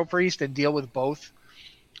Shadow Priest and deal with both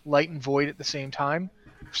light and void at the same time.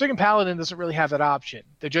 Forsaken Paladin doesn't really have that option.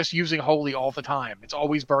 They're just using Holy all the time. It's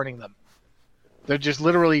always burning them. They're just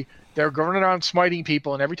literally, they're going around smiting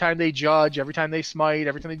people, and every time they judge, every time they smite,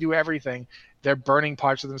 every time they do everything, they're burning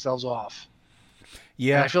parts of themselves off.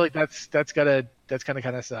 Yeah. And I feel like that's gonna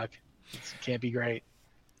kind of suck. It can't be great.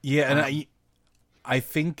 Yeah, and I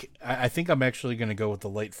think I'm actually going to go with the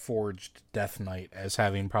Light Forged Death Knight as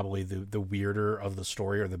having probably the weirder of the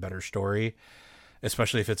story, or the better story,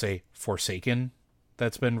 especially if it's a Forsaken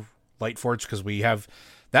that's been Light Forged, because we have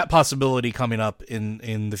that possibility coming up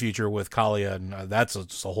in the future with Kalia, and that's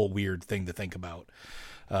just a whole weird thing to think about.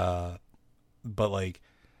 But like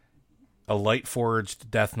a Light Forged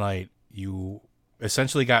Death Knight, you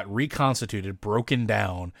essentially got reconstituted, broken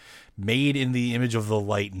down, made in the image of the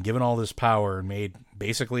light, and given all this power, and made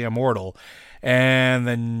basically immortal. And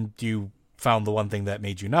then you found the one thing that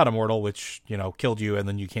made you not immortal, which, killed you, and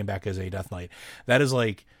then you came back as a Death Knight. That is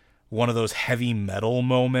like one of those heavy metal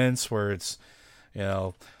moments where it's,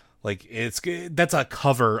 like that's a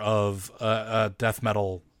cover of a death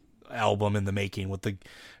metal album in the making, with the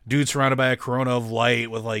dude surrounded by a corona of light,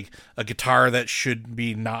 with like a guitar that should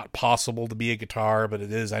be not possible to be a guitar, but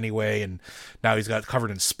it is anyway. And now he's got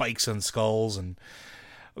covered in spikes and skulls, and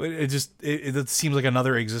it seems like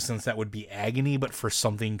another existence that would be agony, but for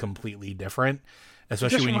something completely different.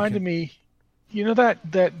 Especially it just reminded me, that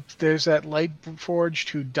there's that Light Forged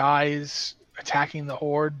who dies attacking the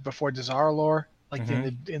Horde before Dazar'alor, like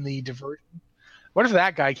in the diversion. What if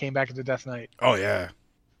that guy came back as a Death Knight? Oh yeah,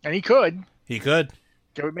 and he could.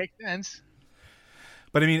 It would make sense.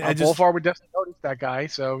 But I mean, Bolfar would definitely notice that guy,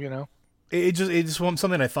 so it just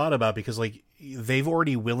something I thought about, because like they've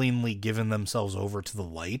already willingly given themselves over to the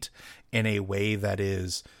light in a way that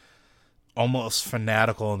is almost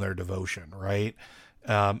fanatical in their devotion, right?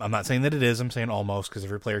 I'm not saying that it is. I'm saying almost, because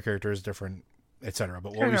every player character is different, etc.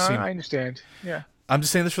 But we've seen, I understand. Yeah. I'm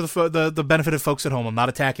just saying this for the benefit of folks at home. I'm not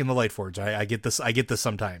attacking the Lightforge. I get this. I get this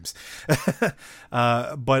sometimes.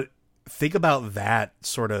 But think about that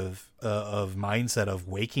sort of mindset of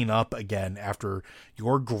waking up again after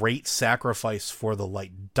your great sacrifice for the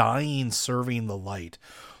light, dying serving the light,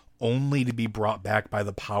 only to be brought back by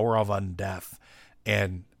the power of undeath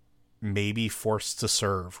and maybe forced to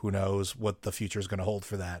serve. Who knows what the future is going to hold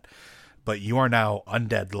for that. But you are now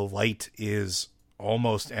undead. The light is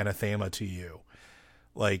almost anathema to you.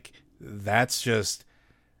 Like, that's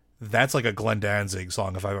like a Glenn Danzig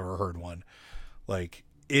song if I've ever heard one. Like,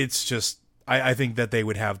 it's just, I think that they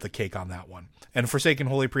would have the cake on that one. And Forsaken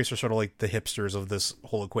Holy Priests are sort of like the hipsters of this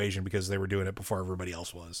whole equation, because they were doing it before everybody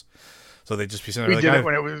else was. So they'd just be saying, we did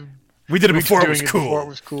it before it was cool. Before it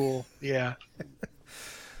was cool. Yeah.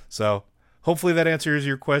 So hopefully that answers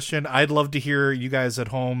your question. I'd love to hear you guys at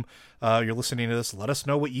home. You're listening to this. Let us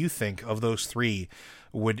know what you think of those three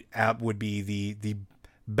would be the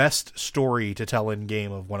best story to tell in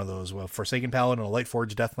game of one of those. Well, Forsaken Paladin, a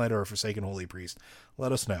Lightforged Death Knight, or a Forsaken Holy Priest.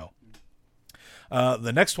 Let us know.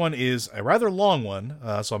 The next one is a rather long one,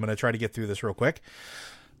 so I'm going to try to get through this real quick.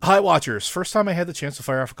 Hi, Watchers. First time I had the chance to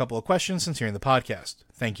fire off a couple of questions since hearing the podcast.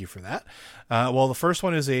 Thank you for that. Well, the first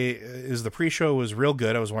one is the pre-show was real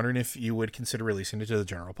good. I was wondering if you would consider releasing it to the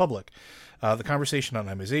general public. The conversation on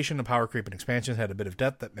immunization and power creep and expansion had a bit of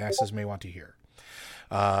depth that masses may want to hear.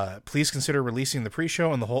 Please consider releasing the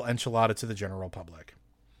pre-show and the whole enchilada to the general public.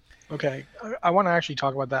 Okay. I want to actually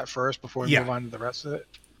talk about that first before we move on to the rest of it.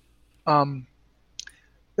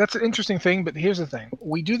 That's an interesting thing, but here's the thing.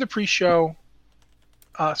 We do the pre-show,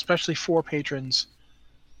 especially for patrons,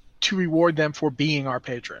 to reward them for being our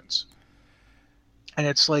patrons. And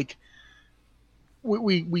it's like,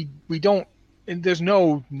 we don't, and there's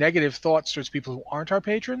no negative thoughts towards people who aren't our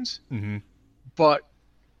patrons, but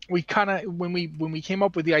we kind of, when we came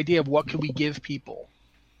up with the idea of what could we give people,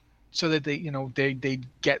 so that they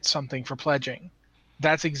get something for pledging.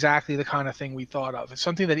 That's exactly the kind of thing we thought of. It's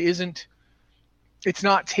something that it's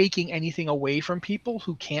not taking anything away from people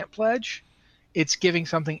who can't pledge. It's giving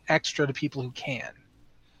something extra to people who can.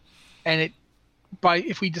 And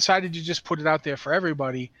if we decided to just put it out there for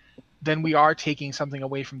everybody, then we are taking something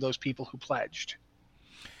away from those people who pledged,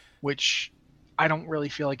 which I don't really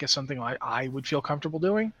feel like is something I would feel comfortable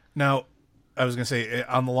doing. Now, I was going to say,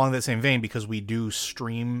 along that same vein, because we do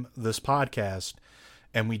stream this podcast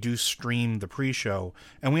and we do stream the pre-show,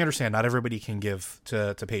 and we understand not everybody can give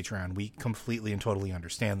to Patreon. We completely and totally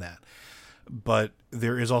understand that. But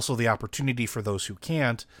there is also the opportunity for those who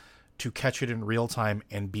can't to catch it in real time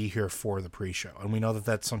and be here for the pre-show. And we know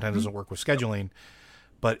that sometimes doesn't work with scheduling,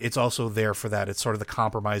 but it's also there for that. It's sort of the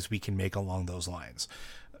compromise we can make along those lines.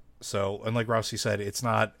 So, and like Rossi said, it's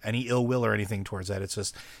not any ill will or anything towards that. It's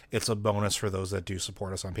just, it's a bonus for those that do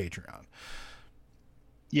support us on Patreon.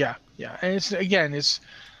 Yeah. And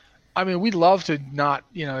I mean, we'd love to not,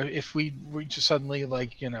 if we just suddenly I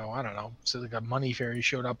don't know, so like a money fairy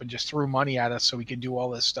showed up and just threw money at us so we could do all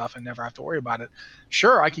this stuff and never have to worry about it.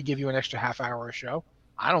 Sure, I could give you an extra half hour a show.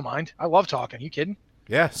 I don't mind. I love talking. You kidding?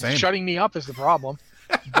 Yeah, same. Shutting me up is the problem.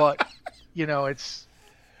 But, it's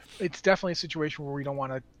definitely a situation where we don't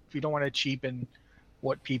want to cheapen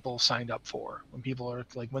what people signed up for. When people are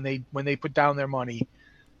like, when they put down their money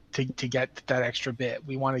to get that extra bit,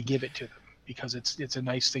 we want to give it to them because it's a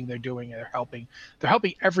nice thing they're doing. They're helping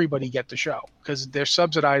everybody get the show because they're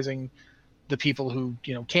subsidizing the people who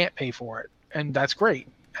can't pay for it, and that's great,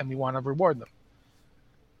 and we want to reward them.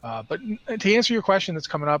 But to answer your question that's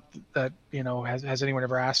coming up, that has anyone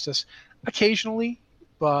ever asked us? Occasionally,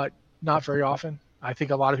 but not very often. I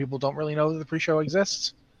think a lot of people don't really know that the pre-show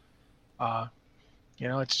exists.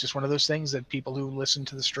 It's just one of those things that people who listen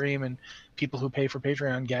to the stream and people who pay for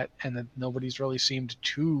Patreon get, and that nobody's really seemed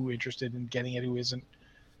too interested in getting it who isn't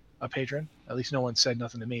a patron. At least no one said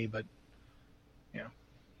nothing to me, but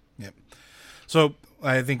Yep. So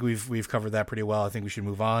I think we've covered that pretty well. I think we should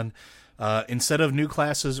move on. Instead of new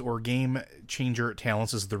classes or game changer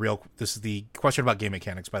talents, this is the question about game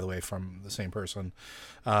mechanics, by the way, from the same person.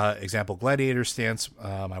 Example, gladiator stance.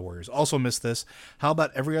 My warriors also missed this. How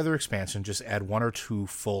about every other expansion, just add 1 or 2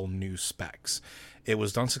 full new specs? It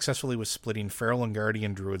was done successfully with splitting feral and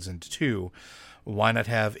guardian druids into 2. Why not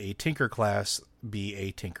have a tinker class be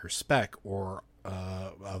a tinker spec or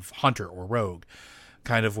of hunter or rogue,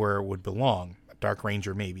 kind of where it would belong? Dark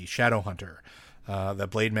ranger maybe, shadow hunter. The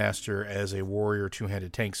Blade Master as a warrior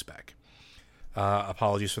 2-handed tank spec.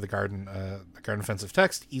 Apologies for the garden offensive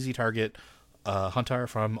text. Easy target. Hunter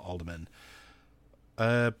from Alderman.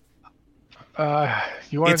 You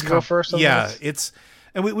want to go first on yeah, this?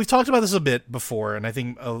 And we've talked about this a bit before, and I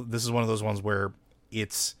think this is one of those ones where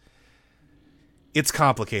it's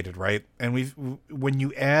complicated, right? And when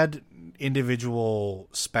you add individual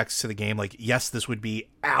specs to the game, like, yes, this would be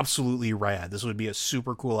absolutely rad. This would be a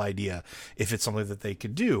super cool idea if it's something that they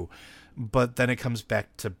could do. But then it comes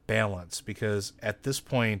back to balance, because at this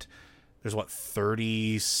point, there's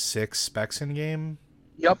 36 specs in game?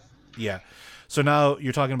 Yep. Yeah. So now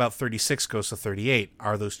you're talking about 36 goes to 38.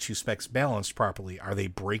 Are those 2 specs balanced properly? Are they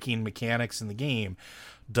breaking mechanics in the game?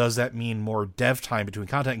 Does that mean more dev time between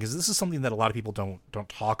content? Because this is something that a lot of people don't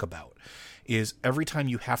talk about, is every time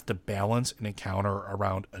you have to balance an encounter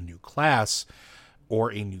around a new class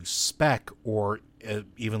or a new spec or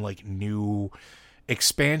even like new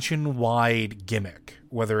expansion-wide gimmick,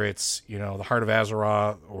 whether it's, the Heart of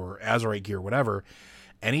Azeroth or Azerite gear, whatever,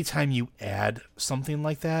 anytime you add something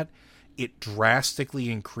like that, it drastically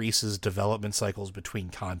increases development cycles between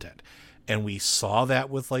content. And we saw that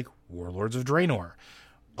with like Warlords of Draenor.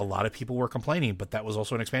 A lot of people were complaining, but that was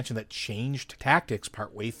also an expansion that changed tactics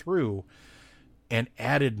partway through and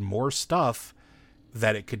added more stuff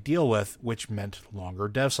that it could deal with, which meant longer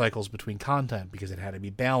dev cycles between content because it had to be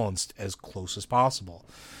balanced as close as possible.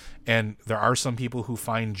 And there are some people who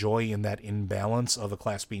find joy in that imbalance of a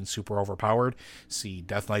class being super overpowered. See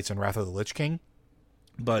Death Knights and Wrath of the Lich King.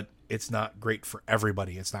 But it's not great for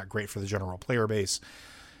everybody. It's not great for the general player base.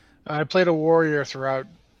 I played a warrior throughout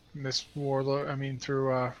this through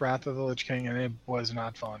Wrath of the Lich King, and it was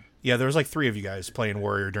not fun. Yeah, there was like 3 of you guys playing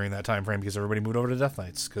warrior during that time frame because everybody moved over to Death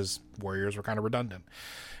Knights because warriors were kind of redundant.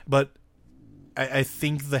 But I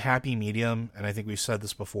think the happy medium, and I think we've said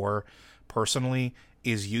this before personally,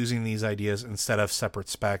 is using these ideas instead of separate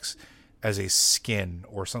specs as a skin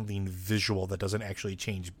or something visual that doesn't actually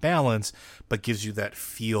change balance but gives you that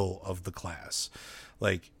feel of the class.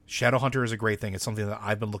 Like Shadowhunter is a great thing. It's something that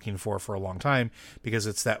I've been looking for a long time because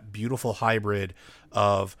it's that beautiful hybrid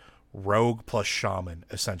of rogue plus shaman,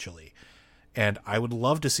 essentially. And I would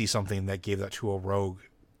love to see something that gave that to a rogue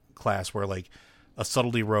class where like a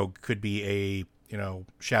subtlety rogue could be a,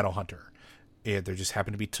 shadow hunter. There just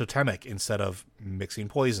happen to be totemic instead of mixing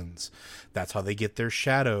poisons. That's how they get their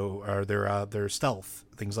shadow or their stealth,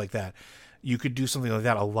 things like that. You could do something like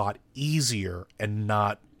that a lot easier and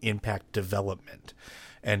not impact development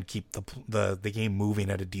and keep the game moving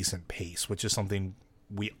at a decent pace, which is something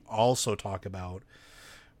we also talk about.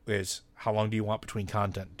 Is how long do you want between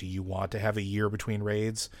content? Do you want to have a year between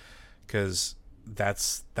raids? Because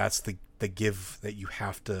that's the give that you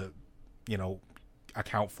have to,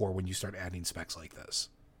 account for when you start adding specs like this.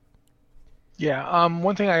 Yeah.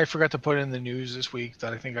 One thing I forgot to put in the news this week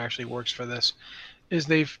that I think actually works for this is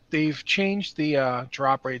they've changed the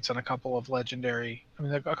drop rates on a couple of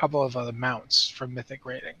a couple of other mounts from Mythic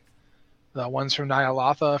rating. The ones from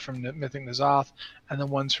Ny'alotha from Mythic N'Zoth, and the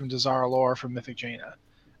ones from Dazara Lore from Mythic Jaina.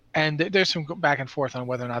 And there's some back and forth on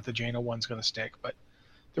whether or not the Jaina one's going to stick. But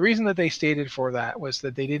the reason that they stated for that was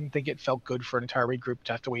that they didn't think it felt good for an entire raid group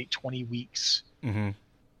to have to wait 20 weeks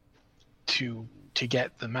to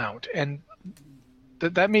get the mount. And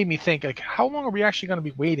that made me think, like, how long are we actually going to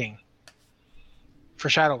be waiting for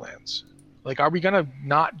Shadowlands? Like, are we going to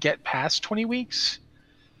not get past 20 weeks?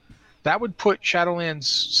 That would put Shadowlands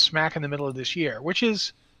smack in the middle of this year, which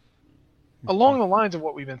is along the lines of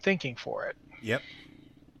what we've been thinking for it. Yep.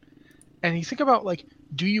 And you think about, like,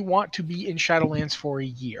 do you want to be in Shadowlands for a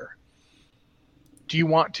year? Do you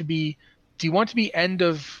want to be end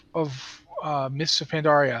of Mists of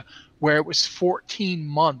Pandaria, where it was 14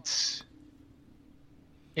 months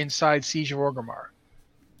inside Siege of Orgrimmar?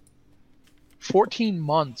 14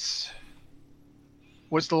 months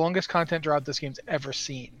was the longest content drought this game's ever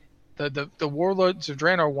seen. The Warlords of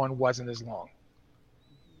Draenor one wasn't as long.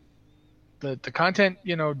 The content,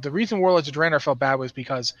 the reason Warlords of Draenor felt bad was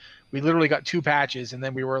because we literally got 2 patches and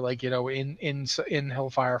then we were like, in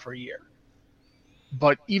Hellfire for a year.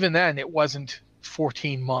 But even then, it wasn't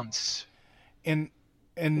 14 months. And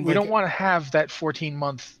we don't want to have that 14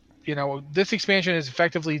 month. This expansion is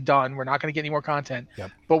effectively done. We're not going to get any more content.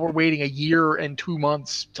 Yep. But we're waiting a year and 2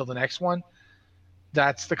 months till the next one.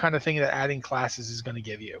 That's the kind of thing that adding classes is going to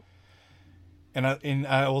give you. And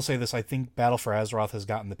I will say this, I think Battle for Azeroth has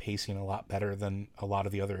gotten the pacing a lot better than a lot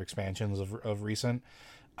of the other expansions of recent.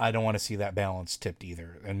 I don't want to see that balance tipped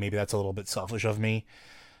either, and maybe that's a little bit selfish of me.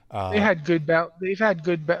 They've had good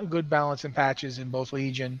balance and patches in both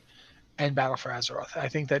Legion and Battle for Azeroth. I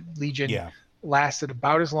think that Legion lasted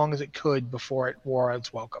about as long as it could before it wore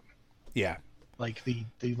its welcome. Yeah. Like the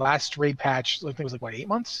last raid patch, I think it was 8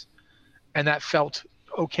 months? And that felt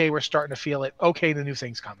okay. We're starting to feel it. Okay, the new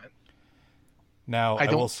thing's coming. Now, I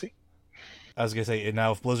was going to say,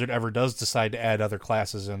 now if Blizzard ever does decide to add other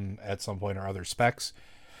classes in at some point or other specs,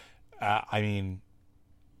 I'm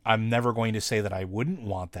never going to say that I wouldn't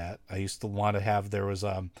want that. I used to want to have, there was,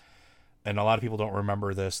 and a lot of people don't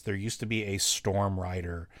remember this, there used to be a Storm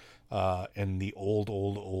Rider in the old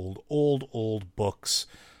books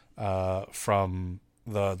from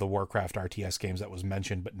the Warcraft RTS games that was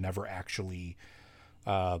mentioned but never actually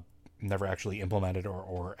implemented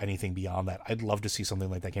or anything beyond that. I'd love to see something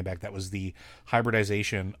like that came back. That was the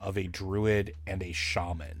hybridization of a druid and a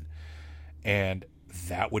shaman. And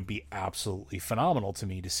that would be absolutely phenomenal to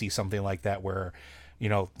me to see something like that where,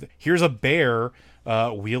 here's a bear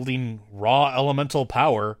wielding raw elemental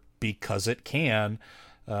power because it can.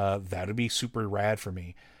 That would be super rad for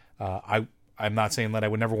me. I'm not saying that I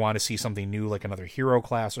would never want to see something new like another hero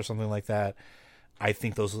class or something like that. I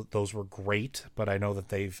think those were great, but I know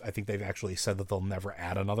that I think they've actually said that they'll never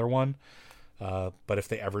add another one. But if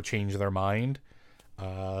they ever change their mind,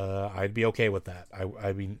 I'd be okay with that.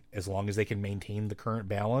 I mean, as long as they can maintain the current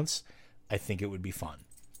balance, I think it would be fun.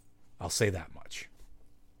 I'll say that much.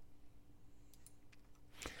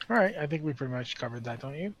 All right, I think we pretty much covered that,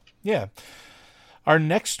 don't you? Yeah. Our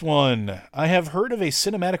next one. I have heard of a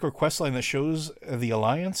cinematic request line that shows the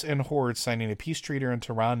Alliance and Horde signing a peace treaty in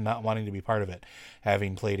Tehran not wanting to be part of it.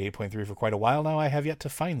 Having played 8.3 for quite a while now, I have yet to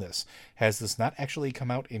find this. Has this not actually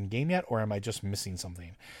come out in-game yet, or am I just missing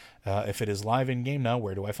something? If it is live in-game now,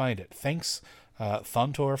 where do I find it? Thanks,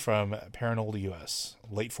 Thontor from Paranold US.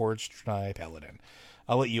 Late Forged Paladin.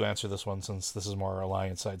 I'll let you answer this one since this is more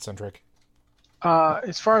Alliance side-centric.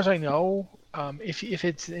 As far as I know, if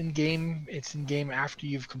it's in game, it's in game after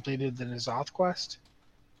you've completed the N'Zoth quest,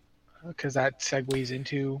 because that segues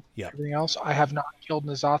into everything else. I have not killed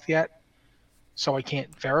N'Zoth yet, so I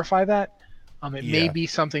can't verify that. It may be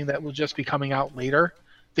something that will just be coming out later.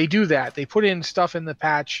 They do that. They put in stuff in the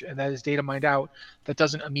patch, and that is data mined out that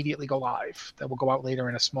doesn't immediately go live. That will go out later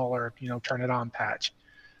in a smaller, turn it on patch.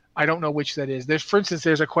 I don't know which that is. For instance,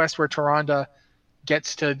 there's a quest where Tyrande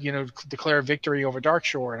gets to, declare victory over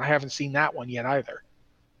Darkshore, and I haven't seen that one yet either.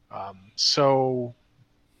 So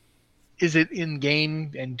is it in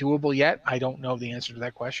game and doable yet? I don't know the answer to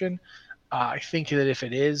that question. I think that if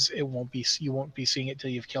it is, you won't be seeing it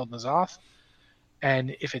till you've killed N'Zoth.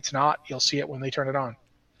 And if it's not, you'll see it when they turn it on.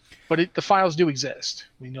 But the files do exist.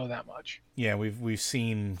 We know that much. Yeah, we've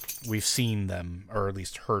seen them, or at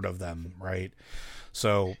least heard of them, right?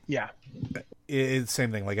 So yeah, it's the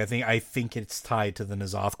same thing. Like I think it's tied to the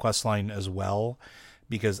N'Zoth questline as well,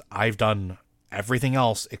 because I've done everything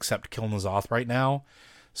else except kill N'Zoth right now.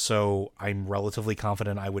 So I'm relatively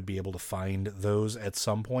confident I would be able to find those at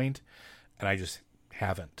some point, and I just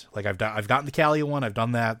haven't. Like I've gotten the Kalia one. I've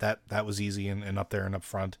done that. That was easy and up there and up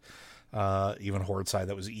front. Even Horde side,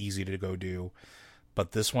 that was easy to go do.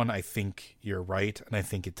 But this one, I think you're right, and I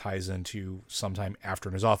think it ties into sometime after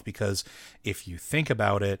N'Zoth, because if you think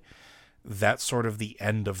about it, that's sort of the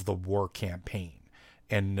end of the war campaign,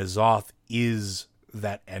 and N'Zoth is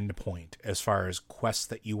that end point as far as quests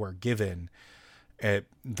that you are given at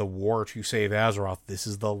the war to save Azeroth. This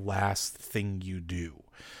is the last thing you do.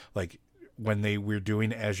 Like when they were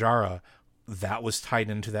doing Azshara, that was tied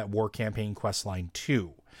into that war campaign quest line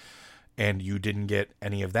too. And you didn't get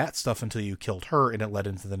any of that stuff until you killed her, and it led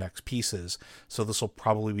into the next pieces. So this will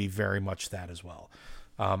probably be very much that as well.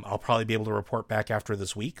 I'll probably be able to report back after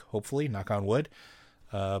this week, hopefully, knock on wood.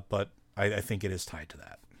 But I think it is tied to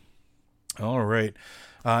that. All right.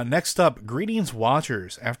 Next up, greetings,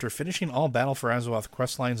 Watchers. After finishing all Battle for Azeroth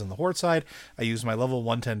questlines on the Horde side, I used my level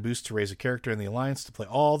 110 boost to raise a character in the Alliance to play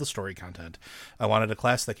all the story content. I wanted a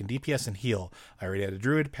class that can DPS and heal. I already had a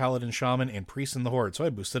Druid, Paladin, Shaman, and Priest in the Horde, so I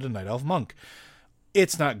boosted a Night Elf Monk.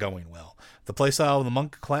 It's not going well. The playstyle of the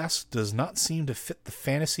Monk class does not seem to fit the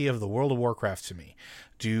fantasy of the World of Warcraft to me.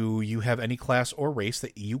 Do you have any class or race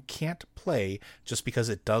that you can't play just because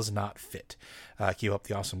it does not fit? Keep up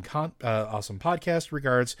the awesome podcast.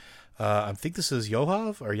 Regards, I think this is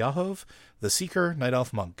Yahov, the Seeker, Night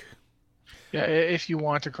Elf Monk. Yeah, if you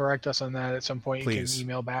want to correct us on that at some point, Please. You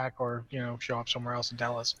can email back or, show up somewhere else and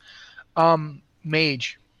tell us.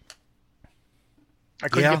 Mage. I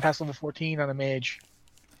couldn't get past level 14 on a mage.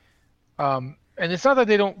 And it's not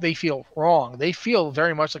that they feel wrong. They feel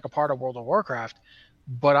very much like a part of World of Warcraft,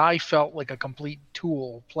 but I felt like a complete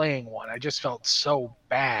tool playing one. I just felt so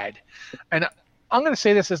bad. And I'm going to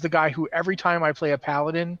say this as the guy who every time I play a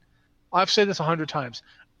paladin, I've said this 100 times,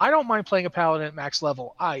 I don't mind playing a paladin at max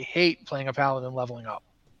level. I hate playing a paladin leveling up.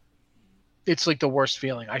 It's like the worst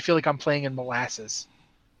feeling. I feel like I'm playing in molasses.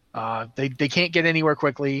 They can't get anywhere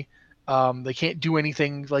quickly. They can't do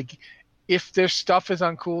anything. Like, if their stuff is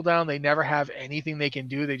on cooldown, they never have anything they can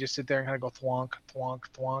do. They just sit there and kind of go thwonk, thwonk,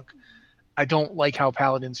 thwonk. I don't like how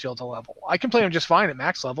paladins feel to level. I can play them just fine at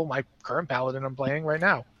max level. My current paladin I'm playing right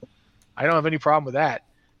now, I don't have any problem with that.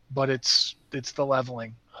 But it's the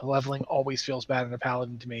leveling. Leveling always feels bad in a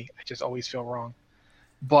paladin to me. I just always feel wrong.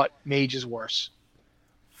 But mage is worse.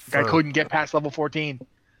 I couldn't get past level 14.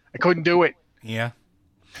 I couldn't do it. Yeah.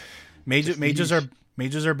 Mages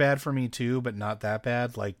are bad for me too, but not that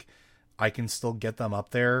bad. Like, I can still get them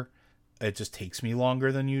up there. It just takes me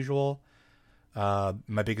longer than usual.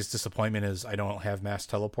 My biggest disappointment is I don't have mass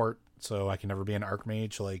teleport, so I can never be an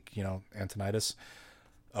archmage like, Antonidas.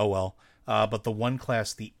 Oh well. But the one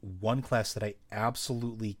class that I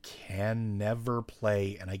absolutely can never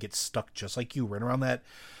play, and I get stuck just like you, right around that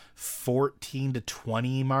 14 to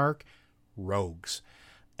 20 mark, rogues.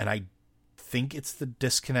 And I think it's the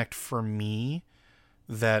disconnect for me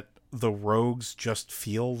that the rogues just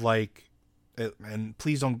feel like, and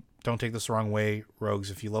please don't take this the wrong way,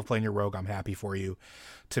 rogues. If you love playing your rogue, I'm happy for you.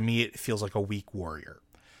 To me, it feels like a weak warrior.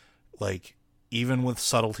 Like, even with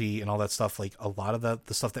subtlety and all that stuff, like a lot of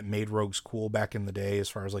the stuff that made rogues cool back in the day, as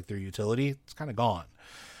far as like their utility, it's kind of gone.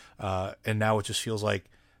 And now it just feels like,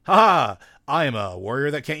 ha! I am a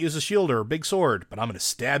warrior that can't use a shield or a big sword, but I'm going to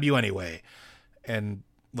stab you anyway. And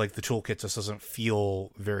like the toolkit just doesn't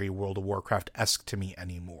feel very World of Warcraft-esque to me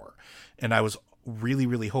anymore. And I was really,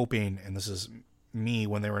 really hoping, and this is me,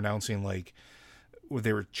 when they were announcing like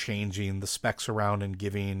they were changing the specs around and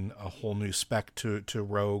giving a whole new spec to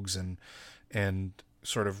rogues and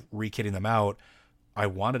sort of rekitting them out, I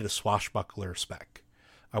wanted a swashbuckler spec.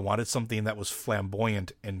 I wanted something that was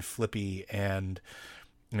flamboyant and flippy and,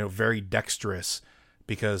 very dexterous,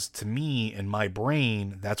 because to me, in my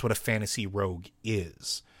brain, that's what a fantasy rogue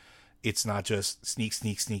is. It's not just sneak,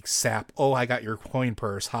 sneak, sneak, sap. Oh, I got your coin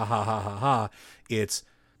purse. Ha, ha, ha, ha, ha. It's,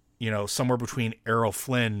 somewhere between Errol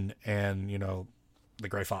Flynn and, the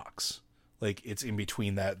Gray Fox. Like, it's in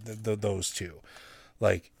between those two.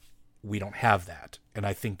 Like, we don't have that. And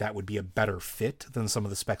I think that would be a better fit than some of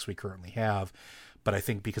the specs we currently have. But I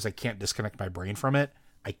think because I can't disconnect my brain from it,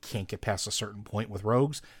 I can't get past a certain point with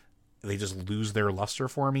rogues. They just lose their luster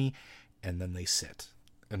for me, and then they sit.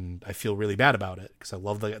 And I feel really bad about it because I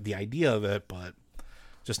love the idea of it, but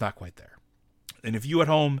just not quite there. And if you at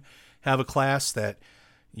home have a class that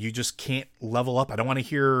you just can't level up, I don't want to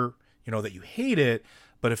hear, that you hate it,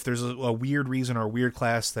 but if there's a weird reason or a weird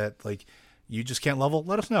class that like you just can't level,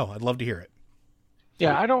 let us know. I'd love to hear it.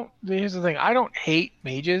 Yeah, here's the thing. I don't hate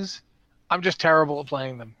mages. I'm just terrible at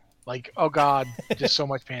playing them. Like, oh God, just so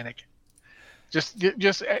much panic. Just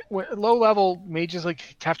low level mages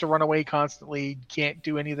like have to run away constantly. Can't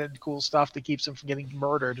do any of the cool stuff that keeps them from getting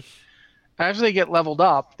murdered. As they get leveled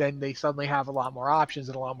up, then they suddenly have a lot more options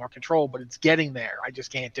and a lot more control. But it's getting there. I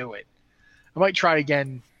just can't do it. I might try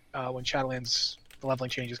again when Shadowlands the leveling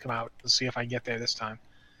changes come out. Let's see if I can get there this time.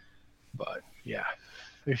 But yeah,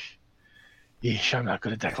 yeesh, I'm not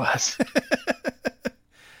good at that class.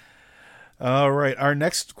 All right. Our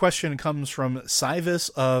next question comes from Sivis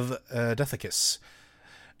of Dethicus.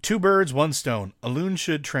 2 birds, 1 stone. A loon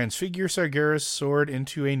should transfigure Sargeras' sword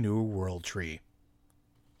into a new world tree.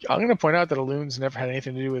 I'm going to point out that a loon's never had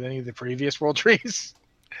anything to do with any of the previous world trees.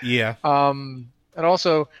 Yeah. And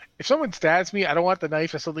also, if someone stabs me, I don't want the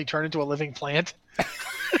knife to suddenly turn into a living plant.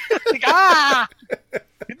 Like,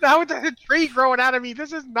 now there's a tree growing out of me.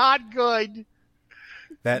 This is not good.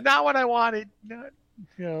 That's not what I wanted.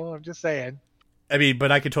 I'm just saying. I mean,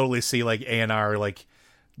 but I could totally see like A&R like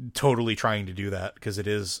totally trying to do that because it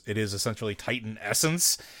is essentially Titan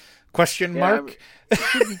essence question mark. It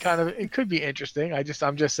could be it could be interesting.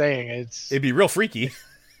 I'm just saying it'd be real freaky.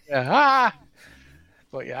 Yeah.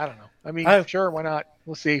 But yeah, I don't know. I mean, sure, why not?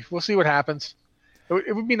 We'll see. We'll see what happens.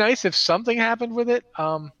 It would be nice if something happened with it.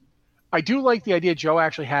 I do like the idea Joe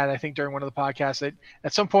actually had, I think, during one of the podcasts that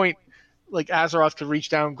at some point, like Azeroth could reach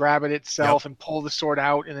down, grab it itself, and pull the sword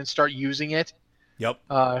out, and then start using it. Yep.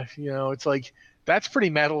 It's like that's pretty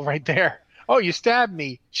metal right there. Oh, you stabbed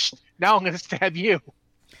me. Shh, now I'm going to stab you.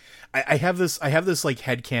 I have this like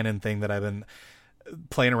headcanon thing that I've been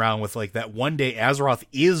playing around with, like that one day Azeroth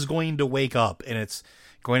is going to wake up, and it's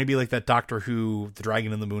going to be like that Doctor Who, the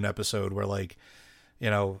Dragon in the Moon episode, where like,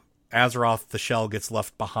 Azeroth, the shell gets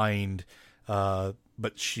left behind, but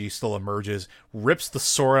she still emerges, rips the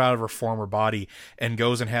sword out of her former body, and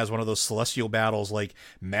goes and has one of those celestial battles like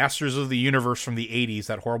Masters of the Universe from the 80s,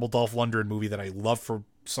 that horrible Dolph Lundgren movie that I love for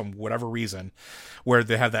some whatever reason, where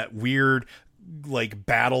they have that weird like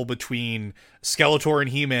battle between Skeletor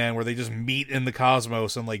and He-Man where they just meet in the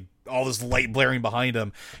cosmos and like all this light blaring behind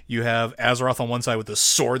them. You have Azeroth on one side with the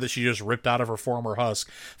sword that she just ripped out of her former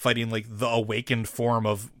husk, fighting like the awakened form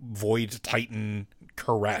of Void Titan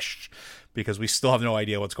Koresh, because we still have no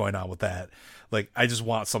idea what's going on with that. Like, I just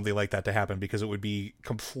want something like that to happen because it would be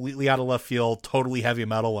completely out of left field, totally heavy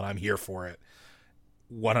metal, and I'm here for it.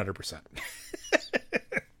 100%.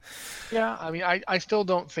 Yeah, I mean, I still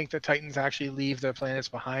don't think the Titans actually leave their planets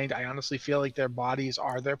behind. I honestly feel like their bodies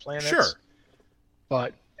are their planets. Sure.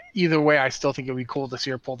 But either way, I still think it would be cool to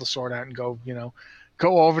see her pull the sword out and go,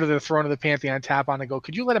 go over to the throne of the Pantheon, tap on and go,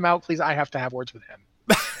 could you let him out, please? I have to have words with him.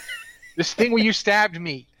 This thing where you stabbed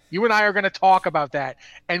me, you and I are going to talk about that.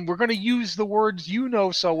 And we're going to use the words you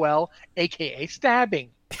know so well, a.k.a. stabbing.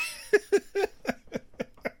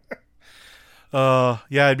 Yeah,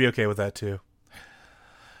 I'd be okay with that too.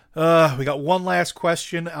 We got one last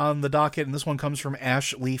question on the docket, and this one comes from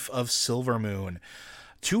Ash Leaf of Silvermoon.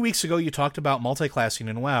 2 weeks ago, you talked about multiclassing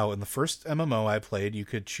in WoW. In the first MMO I played, you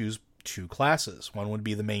could choose 2 classes. One would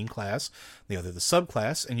be the main class, the other the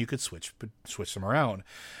subclass, and you could switch them around.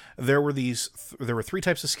 There were 3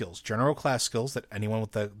 types of skills: general class skills that anyone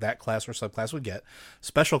with that class or subclass would get,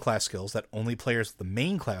 special class skills that only players with the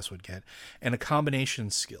main class would get, and a combination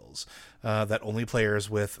skills that only players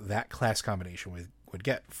with that class combination would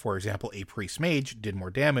get. For example, a priest mage did more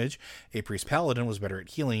damage, a priest paladin was better at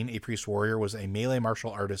healing, a priest warrior was a melee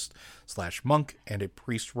martial artist / monk, and a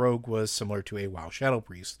priest rogue was similar to a WoW shadow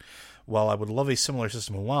priest. While I would love a similar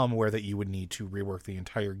system in WoW, I'm aware that you would need to rework the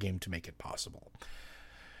entire game to make it possible.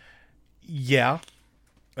 Yeah,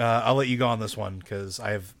 I'll let you go on this one because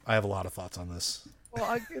I have a lot of thoughts on this.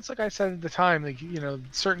 Well, it's like I said at the time, like,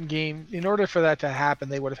 certain game, in order for that to happen,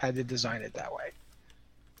 they would have had to design it that way.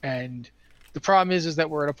 And the problem is that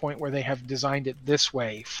we're at a point where they have designed it this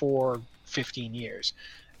way for 15 years.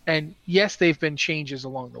 And yes, they've been changes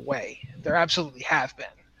along the way. There absolutely have been.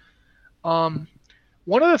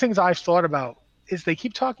 One of the things I've thought about is they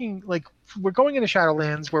keep talking, like, we're going into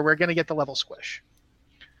Shadowlands where we're going to get the level squish.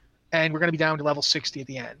 And we're going to be down to level 60 at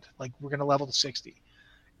the end. Like, we're going to level to 60.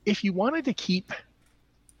 If you wanted to keep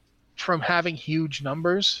from having huge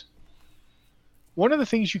numbers, one of the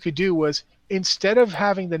things you could do was, instead of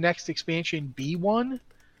having the next expansion be one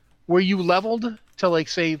where you leveled to, like,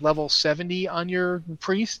 say, level 70 on your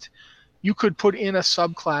priest, you could put in a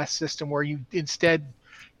subclass system where you instead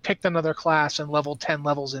picked another class and leveled 10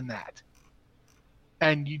 levels in that.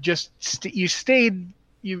 And you just you're still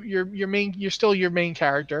your main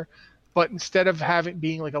character, but instead of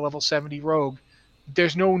being like a level 70 rogue,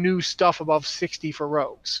 there's no new stuff above 60 for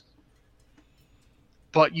rogues.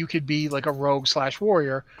 But you could be like a rogue /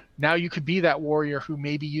 warrior. Now you could be that warrior who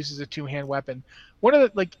maybe uses a 2-hand weapon. One of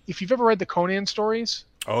the, like, if you've ever read the Conan stories.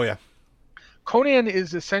 Oh yeah. Conan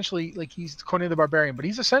is essentially like, he's Conan the Barbarian, but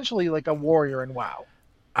he's essentially like a warrior in WoW.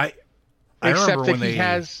 Except that he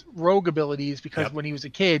has rogue abilities because when he was a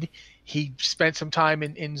kid, he spent some time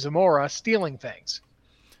in Zamora stealing things.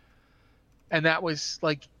 And that was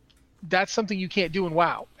like, that's something you can't do in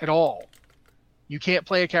WoW at all. You can't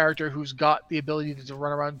play a character who's got the ability to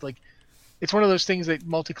run around. Like, it's one of those things that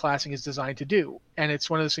multi-classing is designed to do. And it's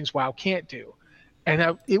one of those things WoW can't do.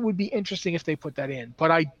 And it would be interesting if they put that in.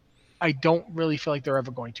 But I don't really feel like they're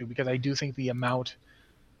ever going to, because I do think the amount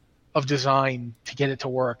of design to get it to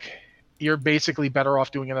work, you're basically better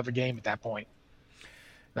off doing another game at that point.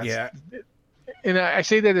 And I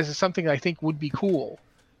say that as something I think would be cool,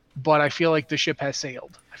 but I feel like the ship has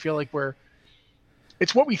sailed. I feel like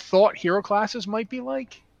it's what we thought hero classes might be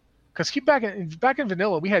like. Because back in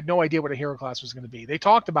vanilla, we had no idea what a hero class was going to be. They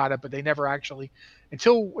talked about it, but they never actually,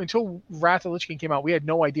 until Wrath of the Lich King came out, we had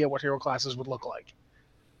no idea what hero classes would look like.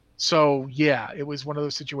 So yeah, it was one of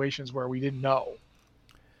those situations where we didn't know.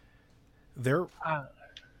 There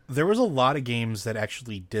was a lot of games that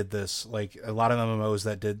actually did this, like a lot of MMOs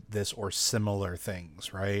that did this or similar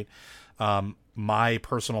things, right? My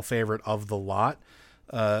personal favorite of the lot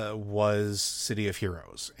was City of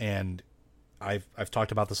Heroes, and I've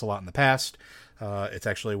talked about this a lot in the past. It's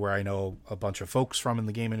actually where I know a bunch of folks from in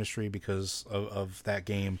the game industry because of that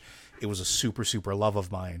game. It was a super, super love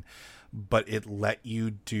of mine. But it let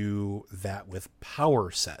you do that with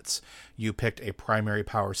power sets. You picked a primary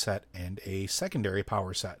power set and a secondary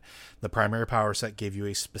power set. The primary power set gave you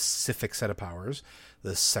a specific set of powers.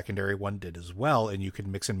 The secondary one did as well, and you could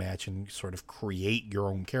mix and match and sort of create your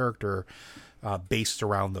own character based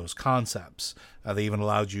around those concepts. They even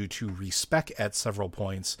allowed you to respec at several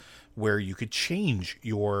points where you could change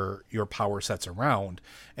your power sets around,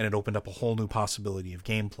 and it opened up a whole new possibility of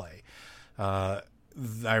gameplay.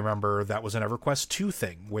 I remember that was an EverQuest 2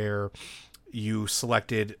 thing where you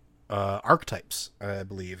selected archetypes, I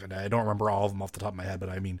believe, and I don't remember all of them off the top of my head, but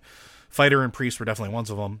I mean, fighter and priest were definitely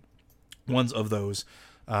ones of those.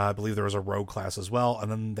 I believe there was a rogue class as well, and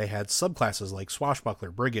then they had subclasses like swashbuckler,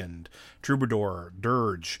 brigand, troubadour,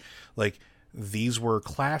 dirge. Like, these were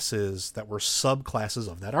classes that were subclasses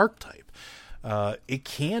of that archetype. It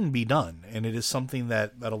can be done, and it is something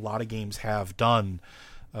that a lot of games have done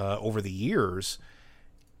over the years.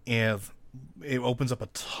 And it opens up a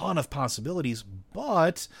ton of possibilities,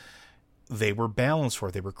 but they were balanced for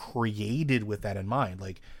it. They were created with that in mind.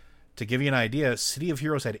 Like, to give you an idea, City of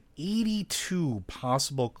Heroes had 82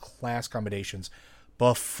 possible class combinations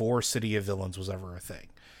before City of Villains was ever a thing.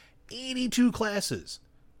 82 classes.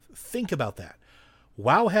 Think about that.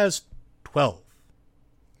 WoW has 12.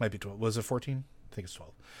 Might be 12. Was it 14? I think it's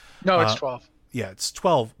 12. No, it's 12. Yeah, it's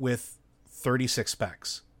 12 with 36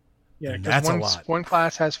 specs. Yeah, because one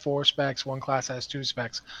class has 4 specs, one class has 2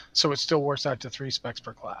 specs, so it still works out to 3 specs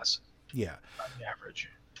per class. Yeah. On the average.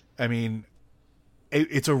 I mean,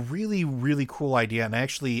 it's a really, really cool idea, and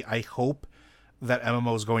actually, I hope that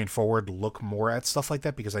MMOs going forward look more at stuff like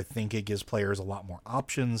that, because I think it gives players a lot more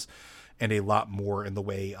options and a lot more in the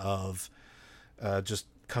way of just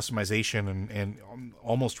customization and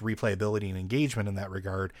almost replayability and engagement in that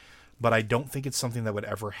regard. But I don't think it's something that would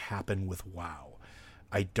ever happen with WoW.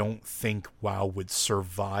 I don't think WoW would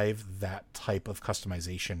survive that type of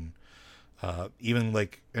customization. Even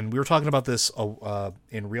like, and we were talking about this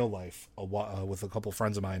in real life with a couple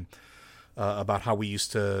friends of mine about how we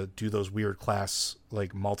used to do those weird class,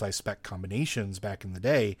 like multi-spec combinations back in the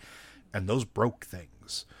day, and those broke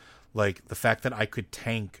things. Like the fact that I could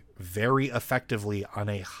tank very effectively on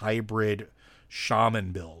a hybrid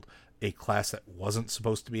shaman build, a class that wasn't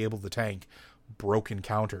supposed to be able to tank, broke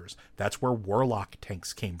encounters. That's where warlock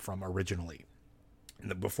tanks came from originally.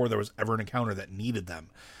 And before there was ever an encounter that needed them,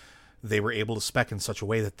 they were able to spec in such a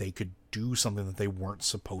way that they could do something that they weren't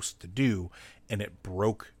supposed to do, and it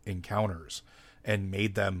broke encounters and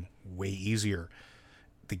made them way easier.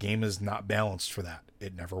 The game is not balanced for that.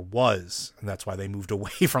 It never was, and that's why they moved away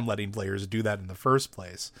from letting players do that in the first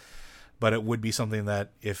place. but it would be something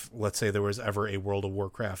that if, let's say, there was ever a World of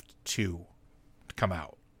Warcraft 2 to come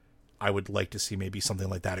out, I would like to see maybe something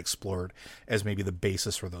like that explored as maybe the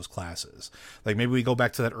basis for those classes. Like maybe we go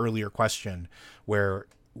back to that earlier question where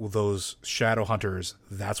those Shadow Hunters,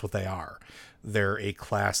 that's what they are. They're a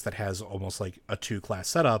class that has almost like a 2-class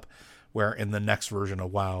setup, where in the next version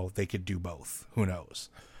of WoW, they could do both. Who knows?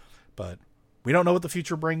 But we don't know what the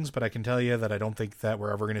future brings, but I can tell you that I don't think that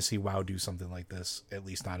we're ever going to see WoW do something like this, at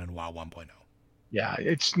least not in WoW 1.0. Yeah,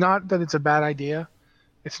 it's not that it's a bad idea.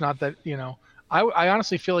 It's not that, I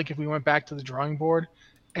honestly feel like if we went back to the drawing board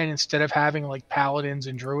and instead of having like paladins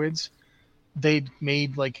and druids, they'd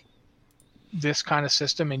made like this kind of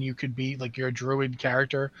system, and you could be like your druid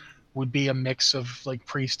character would be a mix of like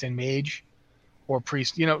priest and mage, or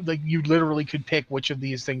priest, like you literally could pick which of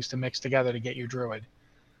these things to mix together to get your druid.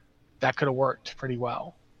 That could have worked pretty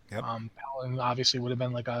well. Yep. Paladin obviously would have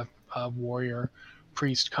been like a warrior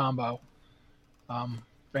priest combo.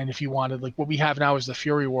 And if you wanted, like what we have now is the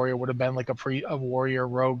Fury Warrior would have been like a warrior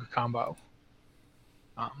rogue combo.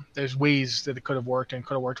 There's ways that it could have worked and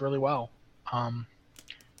could have worked really well.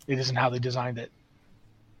 It isn't how they designed it.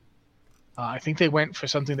 I think they went for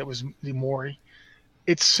something that was more,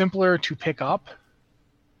 it's simpler to pick up,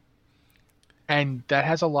 and that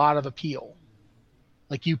has a lot of appeal.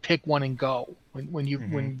 Like you pick one and go.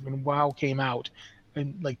 When WoW came out,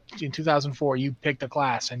 in 2004, you picked a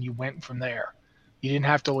class and you went from there. You didn't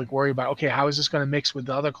have to like worry about, okay, how is this going to mix with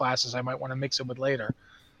the other classes I might want to mix it with later.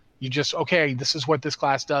 You just, okay, this is what this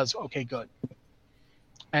class does. Okay, good.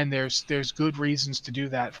 And there's good reasons to do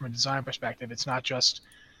that from a design perspective. It's not just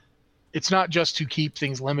to keep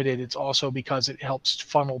things limited. It's also because it helps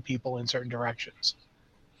funnel people in certain directions.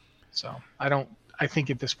 So I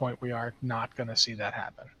think at this point we are not going to see that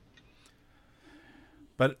happen.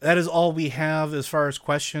 But that is all we have as far as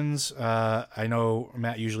questions. I know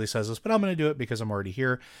Matt usually says this, but I'm going to do it because I'm already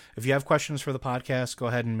here. If you have questions for the podcast, go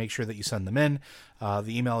ahead and make sure that you send them in.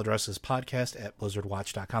 The email address is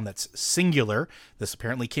podcast@blizzardwatch.com. That's singular. This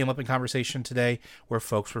apparently came up in conversation today where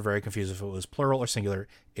folks were very confused if it was plural or singular.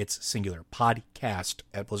 It's singular.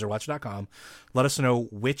 Podcast@blizzardwatch.com. Let us know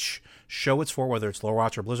which show it's for, whether it's Lore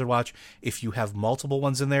Watch or Blizzard Watch. If you have multiple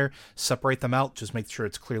ones in there, separate them out. Just make sure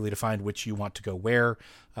it's clearly defined which you want to go where.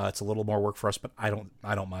 It's a little more work for us, but I don't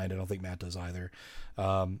mind. I don't think Matt does either.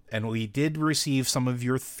 And we did receive some of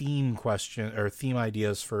your theme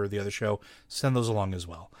ideas for the other show. Send those along as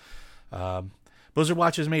well. Blizzard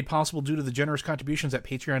Watch is made possible due to the generous contributions at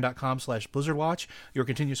patreon.com/BlizzardWatch. Your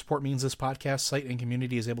continued support means this podcast, site, and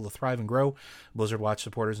community is able to thrive and grow. Blizzard Watch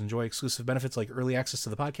supporters enjoy exclusive benefits like early access to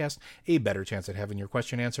the podcast, a better chance at having your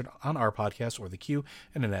question answered on our podcast or the queue,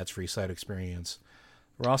 and an ads-free site experience.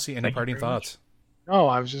 Rossi, any parting thoughts? No,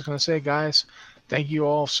 I was just going to say, guys, thank you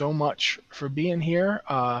all so much for being here.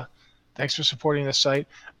 Thanks for supporting the site.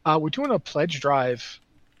 We're doing a pledge drive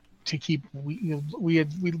to keep, we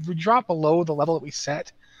drop below the level that we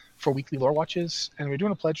set for weekly lore watches, and we're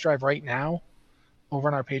doing a pledge drive right now over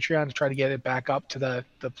on our Patreon to try to get it back up to the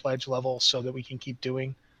pledge level so that we can keep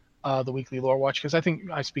doing the weekly lore watch, because I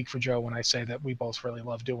think I speak for Joe when I say that we both really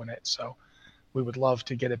love doing it. So we would love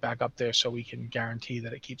to get it back up there so we can guarantee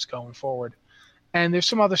that it keeps going forward. And there's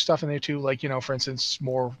some other stuff in there too, like, for instance,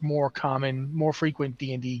 more common, more frequent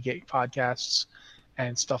D&D podcasts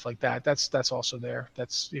and stuff like that. That's also there.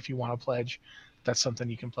 That's, if you want to pledge, that's something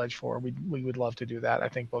you can pledge for. We would love to do that. I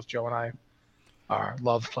think both Joe and I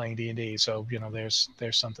love playing D&D, so there's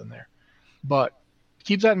something there. But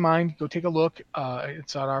keep that in mind. Go take a look.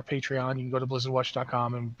 It's on our Patreon. You can go to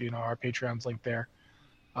blizzardwatch.com and our Patreon's linked there.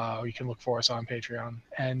 Or you can look for us on Patreon.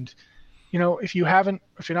 And if you're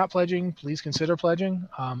not pledging, please consider pledging.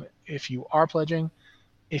 If you are pledging,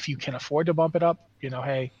 if you can afford to bump it up,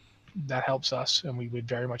 hey, that helps us, and we would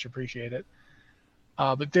very much appreciate it.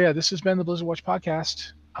 But yeah, this has been the Blizzard Watch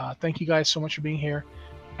podcast. Thank you guys so much for being here,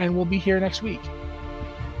 and we'll be here next week.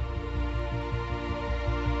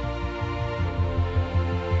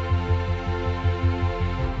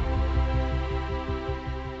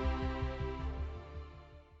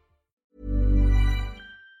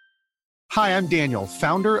 Hi, I'm Daniel,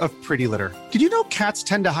 founder of Pretty Litter. Did you know cats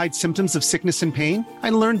tend to hide symptoms of sickness and pain? I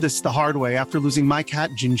learned this the hard way after losing my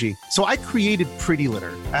cat, Gingy. So I created Pretty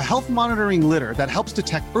Litter, a health monitoring litter that helps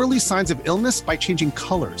detect early signs of illness by changing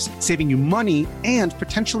colors, saving you money and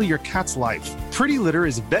potentially your cat's life. Pretty Litter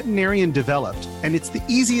is veterinarian developed, and it's the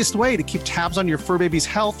easiest way to keep tabs on your fur baby's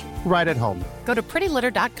health right at home. Go to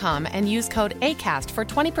prettylitter.com and use code ACAST for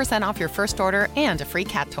 20% off your first order and a free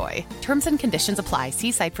cat toy. Terms and conditions apply.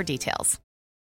 See site for details.